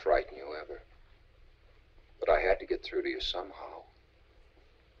mean to frighten you ever. But I had to get through to you somehow.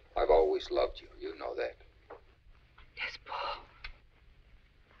 I've always loved you. You know that. Yes, Paul.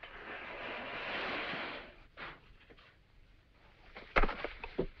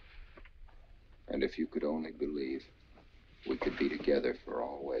 And if you could only believe, we could be together for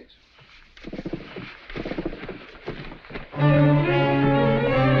always. There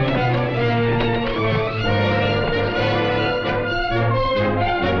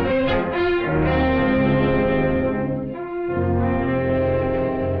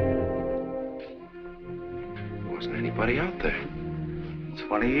wasn't anybody out there.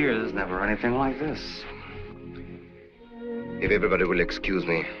 20 years, never anything like this. If everybody will excuse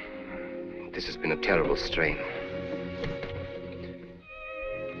me, this has been a terrible strain.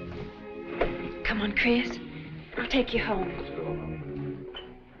 Come on, Chris. I'll take you home.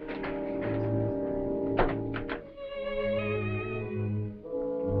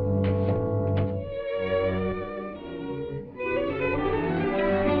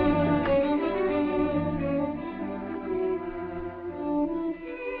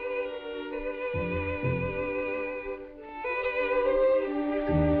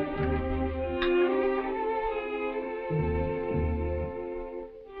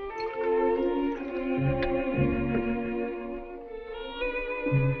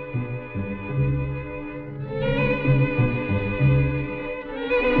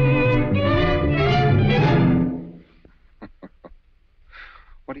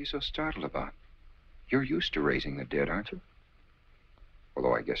 What are you so startled about? You're used to raising the dead, aren't you?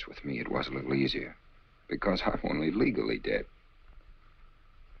 Although I guess with me it was a little easier, because I'm only legally dead.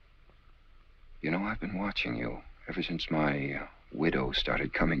 You know, I've been watching you ever since my widow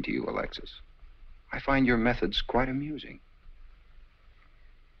started coming to you, Alexis. I find your methods quite amusing.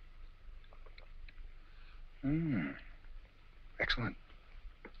 Excellent.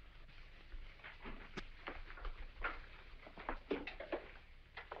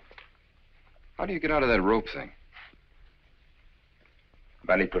 How do you get out of that rope thing?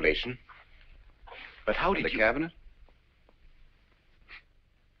 Manipulation. But how did the you... cabinet?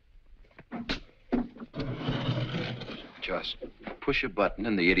 Just push a button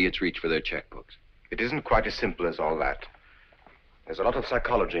and the idiots reach for their checkbooks. It isn't quite as simple as all that. There's a lot of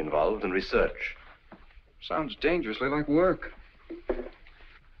psychology involved and research. Sounds dangerously like work.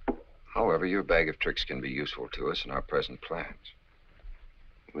 However, your bag of tricks can be useful to us in our present plans.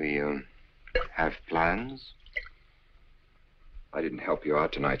 We, have plans? I didn't help you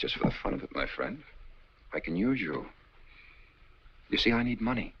out tonight just for the fun of it, my friend. I can use you. You see, I need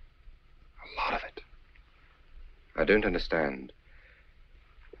money. A lot of it. I don't understand.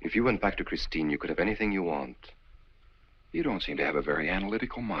 If you went back to Christine, you could have anything you want. You don't seem to have a very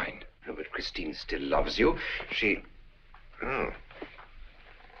analytical mind. No, but Christine still loves you. She... Oh.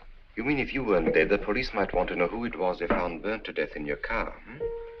 You mean if you weren't dead, the police might want to know who it was they found burnt to death in your car, hmm?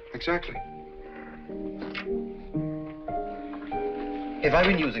 Exactly. Have I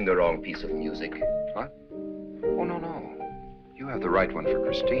been using the wrong piece of music? What? Oh, no. You have the right one for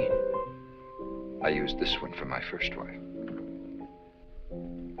Christine. I used this one for my first wife.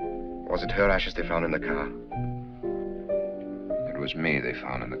 Was it her ashes they found in the car? It was me they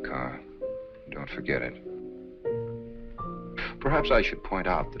found in the car. Don't forget it. Perhaps I should point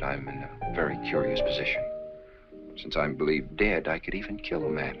out that I'm in a very curious position. Since I'm believed dead, I could even kill a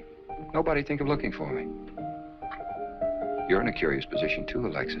man. Nobody'd think of looking for me. You're in a curious position, too,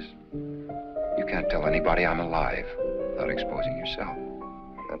 Alexis. You can't tell anybody I'm alive without exposing yourself.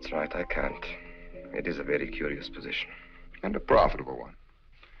 That's right, I can't. It is a very curious position. And a profitable one.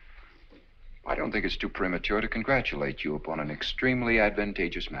 I don't think it's too premature to congratulate you upon an extremely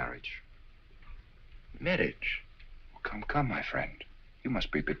advantageous marriage. Marriage? Come, my friend. You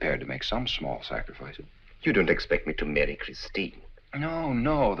must be prepared to make some small sacrifices. You don't expect me to marry Christine?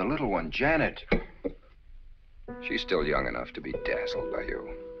 No, the little one, Janet. She's still young enough to be dazzled by you.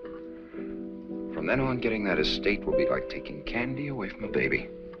 From then on, getting that estate will be like taking candy away from a baby.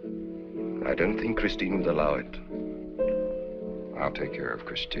 I don't think Christine would allow it. I'll take care of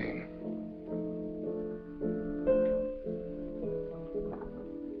Christine.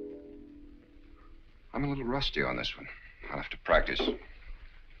 I'm a little rusty on this one. I'll have to practice.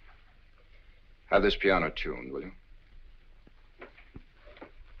 Have this piano tuned, will you?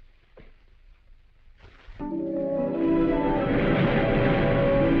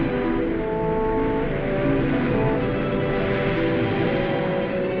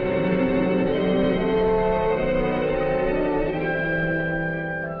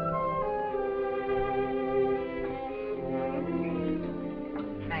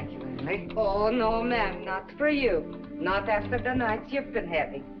 No, ma'am, not for you. Not after the nights you've been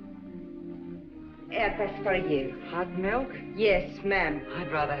having. And that's for you. Hot milk? Yes, ma'am.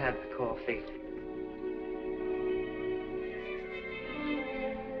 I'd rather have the coffee.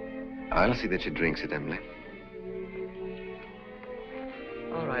 I'll see that she drinks it, Emily.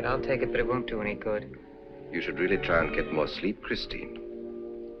 All right, I'll take it, but it won't do any good. You should really try and get more sleep, Christine.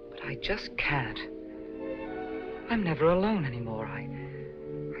 But I just can't. I'm never alone anymore. I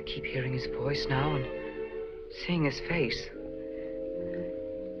keep hearing his voice now and seeing his face.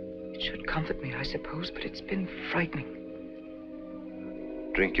 It should comfort me, I suppose, but it's been frightening.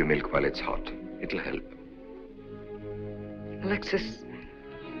 Drink your milk while it's hot. It'll help. Alexis,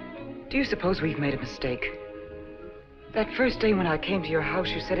 do you suppose we've made a mistake? That first day when I came to your house,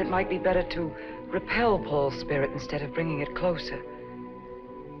 you said it might be better to repel Paul's spirit instead of bringing it closer.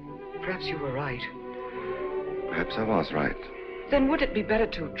 Perhaps you were right. Perhaps I was right. Then would it be better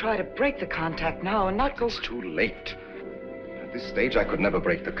to try to break the contact now and not go... It's too late. At this stage, I could never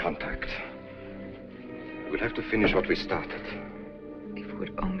break the contact. We'll have to finish what we started. If it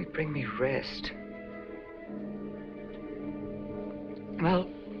would only bring me rest. Well,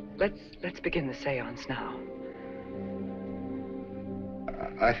 let's begin the seance now.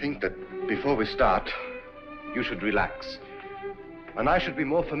 I think that before we start, you should relax. And I should be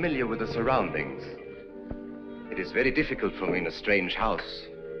more familiar with the surroundings. It is very difficult for me in a strange house.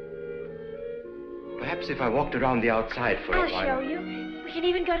 Perhaps if I walked around the outside for a while... I'll show you. We can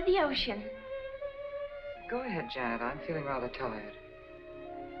even go to the ocean. Go ahead, Janet. I'm feeling rather tired.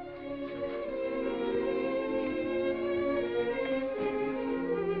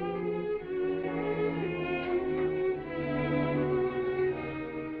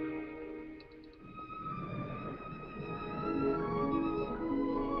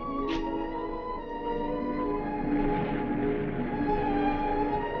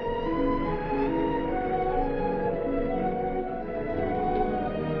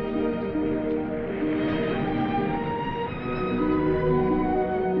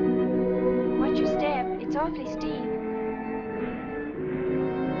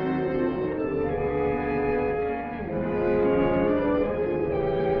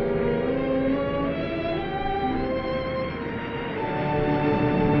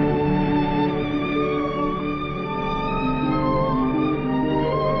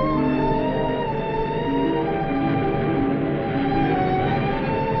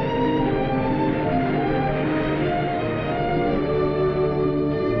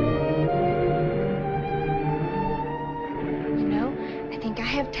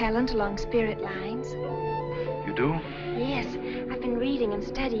 Along spirit lines. You do? Yes, I've been reading and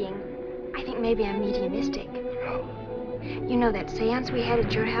studying. I think maybe I'm mediumistic. Oh. You know that seance we had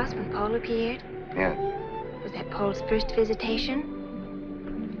at your house when Paul appeared? Yeah. Was that Paul's first visitation?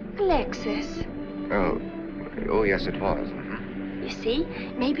 Alexis. Oh, yes, it was. Mm-hmm. You see,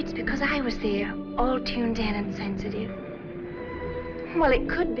 maybe it's because I was there, all tuned in and sensitive. Well, it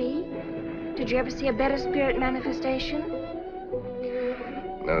could be. Did you ever see a better spirit manifestation?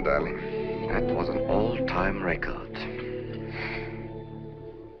 No, darling. That was an all-time record.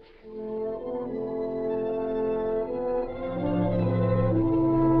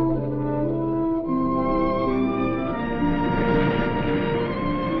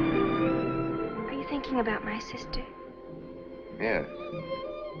 Are you thinking about my sister? Yes.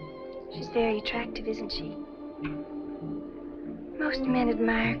 She's very attractive, isn't she? Most men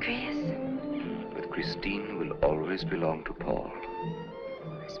admire Chris. But Christine will always belong to Paul.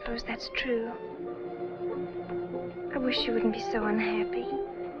 I suppose that's true. I wish you wouldn't be so unhappy.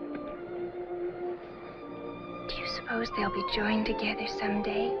 Do you suppose they'll be joined together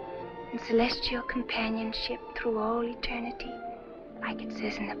someday in celestial companionship through all eternity, like it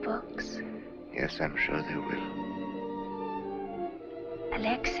says in the books? Yes, I'm sure they will.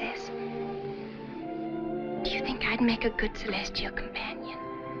 Alexis, do you think I'd make a good celestial companion?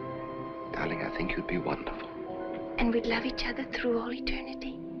 Darling, I think you'd be wonderful. And we'd love each other through all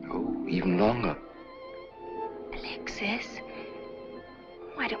eternity? Oh, even longer. Alexis,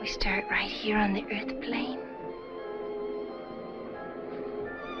 why don't we start right here on the earth plane?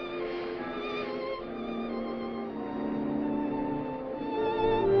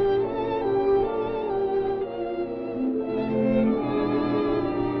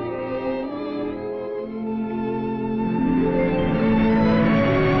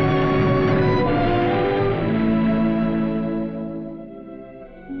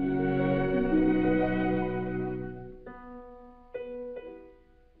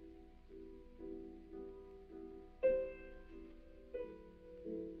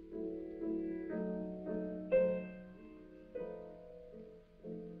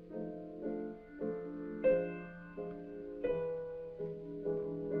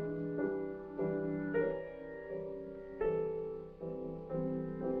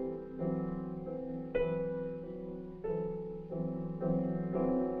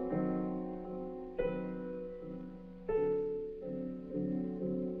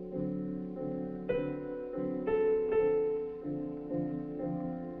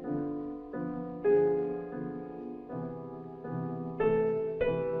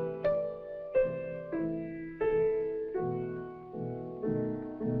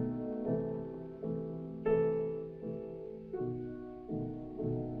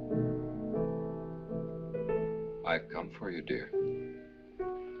 I've come for you, dear.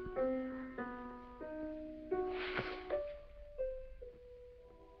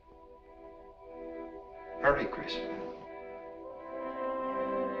 Hurry, Chris.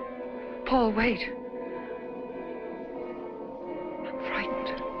 Paul, wait. I'm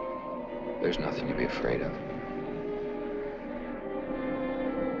frightened. There's nothing to be afraid of.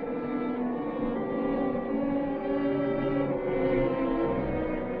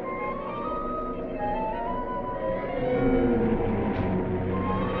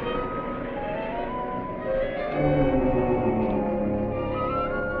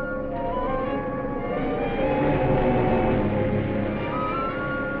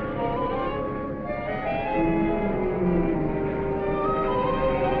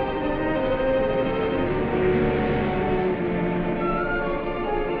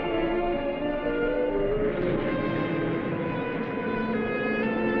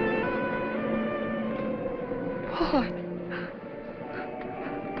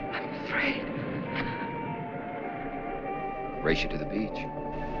 Race you to the beach.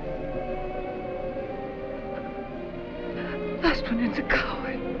 Last one in's a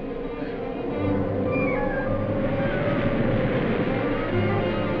coward.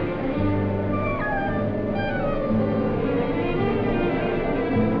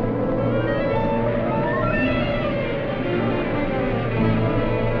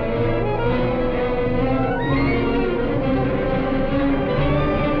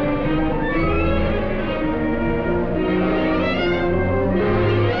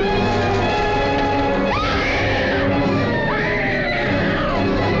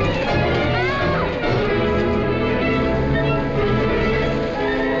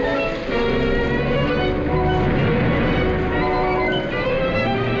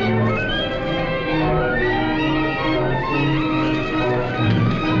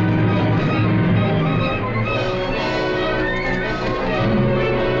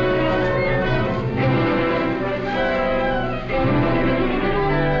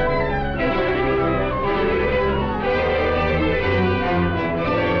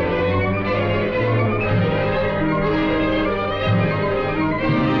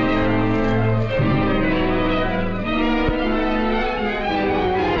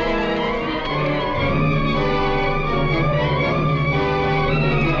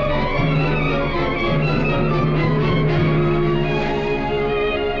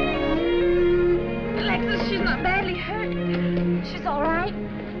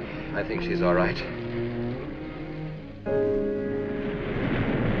 She's all right.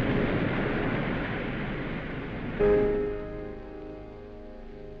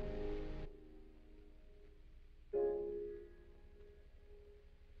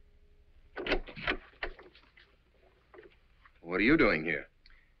 What are you doing here?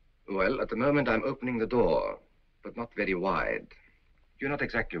 Well, at the moment I'm opening the door, but not very wide. You're not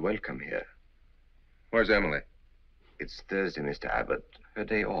exactly welcome here. Where's Emily? It's Thursday, Mr. Abbott. Her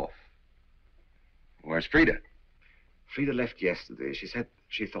day off. Where's Frida? Frida left yesterday. She said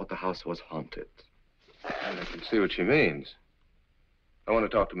she thought the house was haunted. I can see what she means. I want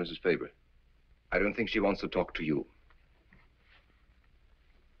to talk to Mrs. Faber. I don't think she wants to talk to you.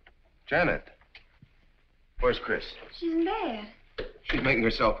 Janet. Where's Chris? She's in bed. She's making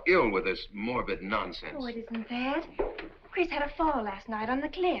herself ill with this morbid nonsense. Oh, it isn't that. Chris had a fall last night on the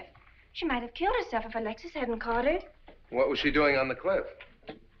cliff. She might have killed herself if Alexis hadn't caught her. What was she doing on the cliff?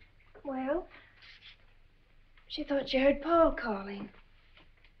 Well, she thought she heard Paul calling.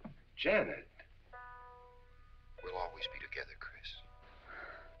 Janet. We'll always be together, Chris.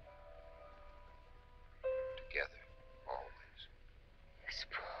 Together, always. Yes,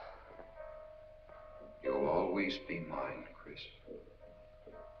 Paul. You'll always be mine, Chris.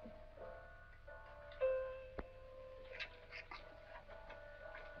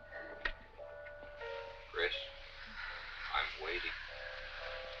 Chris, I'm waiting.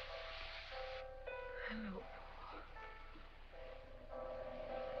 Hello.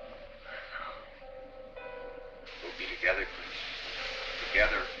 We'll be together, Chris.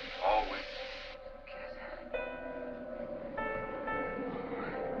 Together, always.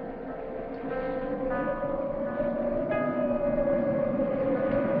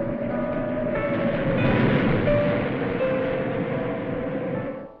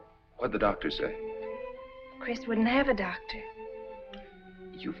 What'd the doctor say? Chris wouldn't have a doctor.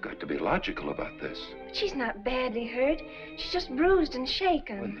 You've got to be logical about this. But she's not badly hurt. She's just bruised and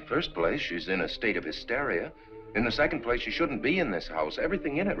shaken. Well, in the first place, she's in a state of hysteria. In the second place, she shouldn't be in this house.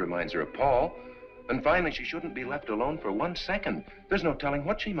 Everything in it reminds her of Paul. And finally, she shouldn't be left alone for 1 second. There's no telling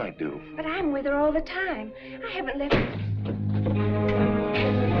what she might do. But I'm with her all the time. I haven't left...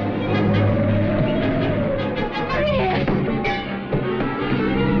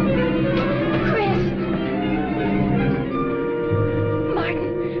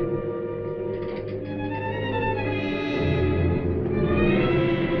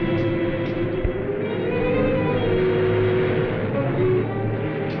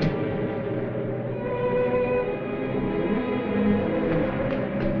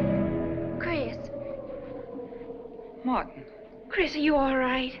 Martin. Chris, are you all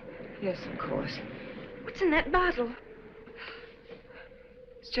right? Yes, of course. What's in that bottle?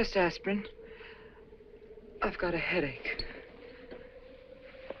 It's just aspirin. I've got a headache.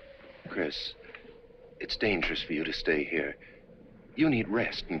 Chris, it's dangerous for you to stay here. You need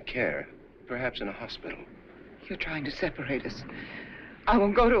rest and care, perhaps in a hospital. You're trying to separate us. I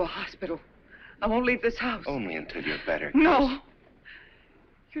won't go to a hospital. I won't leave this house. Only until you're better. No.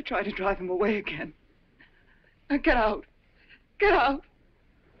 You're trying to drive him away again. Now get out. Get out.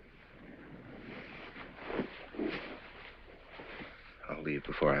 I'll leave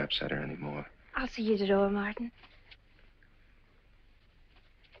before I upset her anymore. I'll see you at the door, Martin.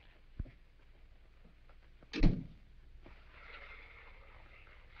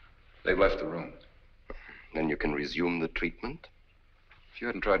 They've left the room. Then you can resume the treatment? If you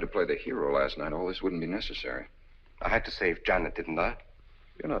hadn't tried to play the hero last night, all this wouldn't be necessary. I had to save Janet, didn't I?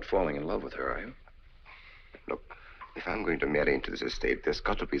 You're not falling in love with her, are you? Look, if I'm going to marry into this estate, there's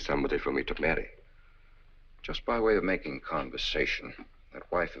got to be somebody for me to marry. Just by way of making conversation,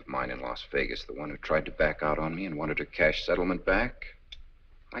 that wife of mine in Las Vegas, the one who tried to back out on me and wanted her cash settlement back,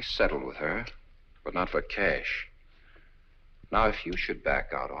 I settled with her, but not for cash. Now, if you should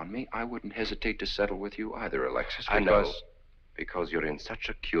back out on me, I wouldn't hesitate to settle with you either, Alexis, because... I know, because you're in such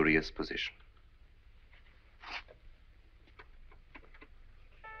a curious position.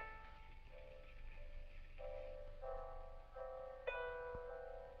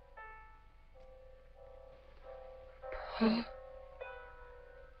 Paul.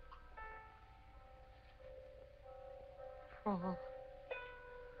 Paul.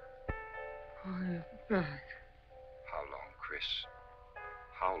 I'm back. How long, Chris?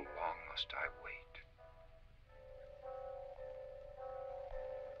 How long must I wait?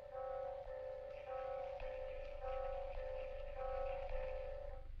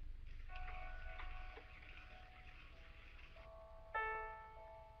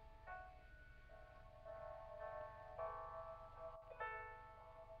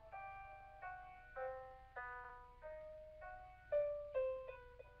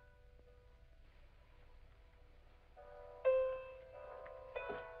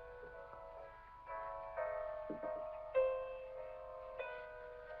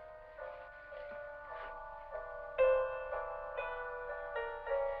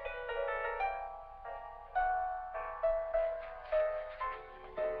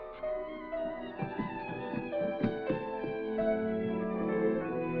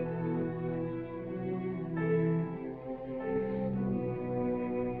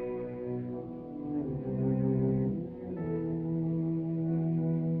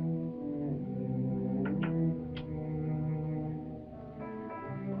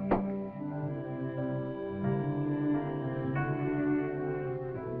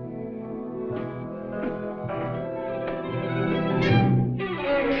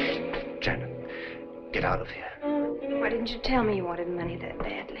 Get out of here. Why didn't you tell me you wanted money that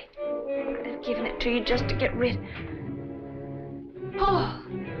badly? I could have given it to you just to get rid... Paul!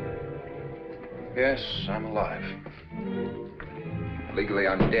 Yes, I'm alive. Legally,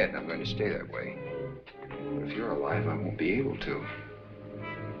 I'm dead, and I'm going to stay that way. But if you're alive, I won't be able to.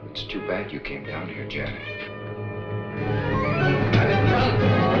 It's too bad you came down here, Janet.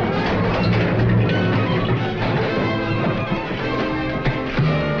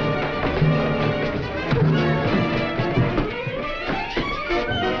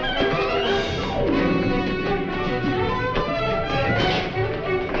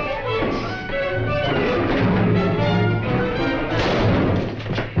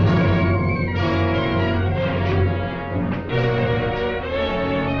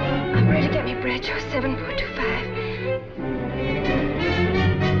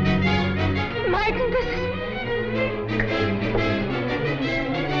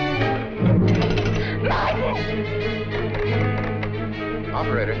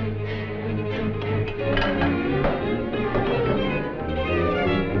 Operator.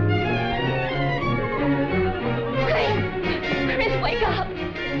 Chris, wake up.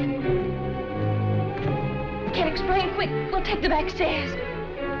 Can't explain. Quick, we'll take the back stairs.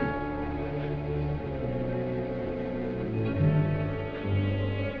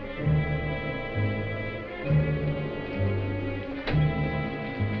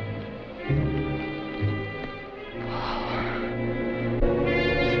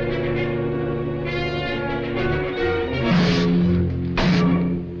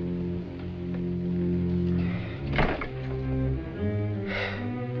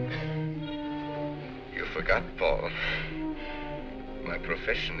 Paul. My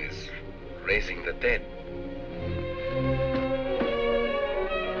profession is raising the dead.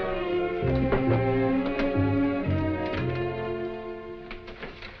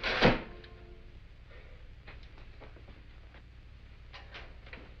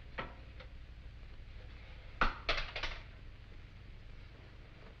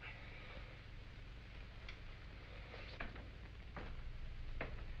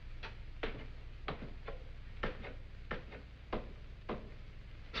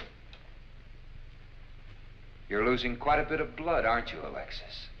 You're losing quite a bit of blood, aren't you,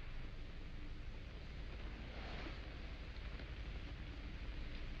 Alexis?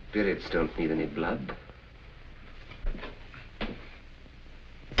 Spirits don't need any blood.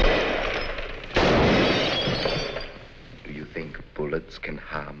 Do you think bullets can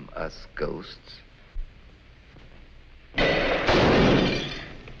harm us ghosts?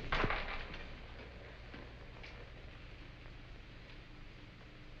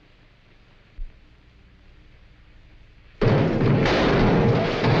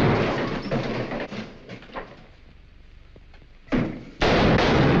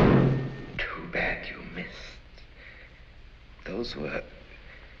 Those were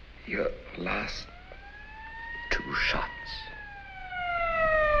your last 2 shots.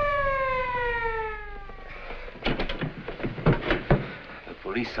 The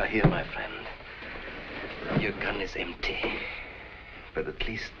police are here, my friend. Your gun is empty. But at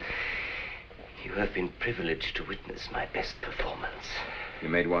least you have been privileged to witness my best performance. You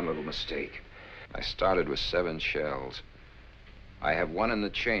made one little mistake. I started with 7 shells. I have 1 in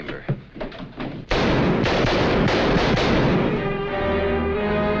the chamber.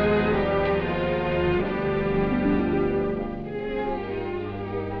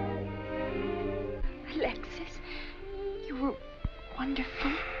 Alexis, you were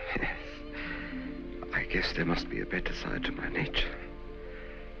wonderful. Yes. I guess there must be a better side to my nature.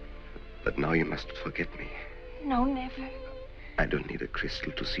 But now you must forget me. No, never. I don't need a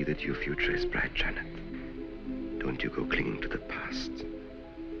crystal to see that your future is bright, Janet. Don't you go clinging to the past.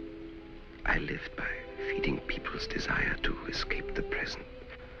 I lived by feeding people's desire to escape the present.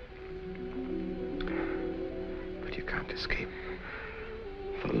 But you can't escape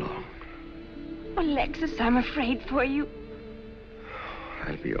for long. Oh, Alexis, I'm afraid for you.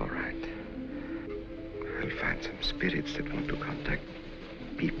 I'll be all right. I'll find some spirits that want to contact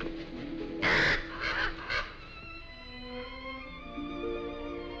people.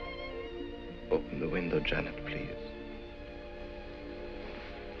 Open the window, Janet, please.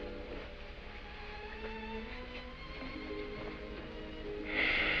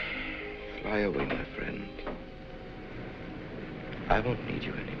 Fly away, my friend. I won't need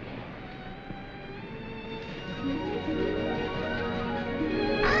you anymore.